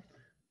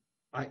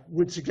 I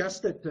would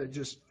suggest that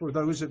just for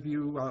those of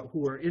you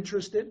who are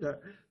interested,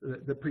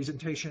 the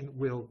presentation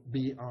will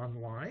be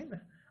online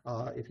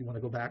if you want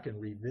to go back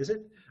and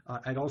revisit.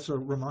 I'd also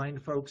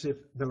remind folks, if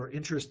they're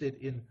interested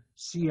in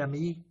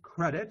CME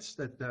credits,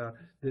 that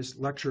this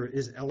lecture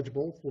is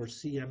eligible for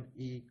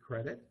CME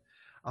credit.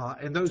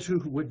 And those who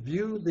would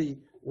view the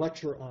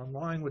lecture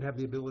online would have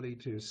the ability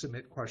to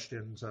submit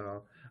questions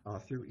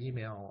through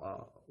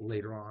email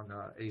later on,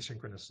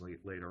 asynchronously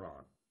later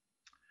on.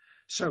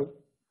 So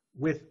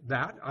with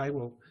that, I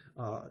will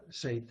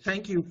say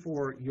thank you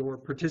for your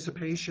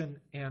participation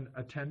and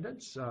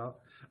attendance.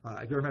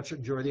 I very much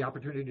enjoy the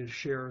opportunity to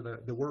share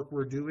the work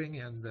we're doing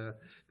and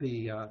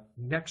the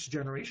next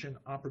generation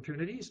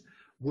opportunities.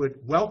 Would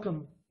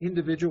welcome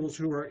individuals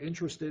who are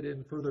interested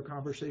in further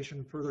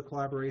conversation, further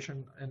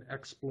collaboration, and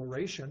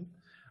exploration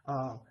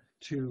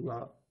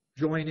to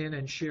join in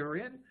and share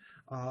in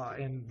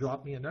and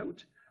drop me a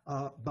note.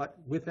 But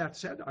with that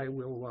said, I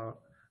will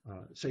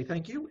say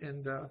thank you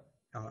and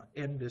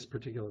end this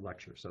particular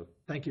lecture. So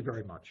thank you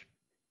very much.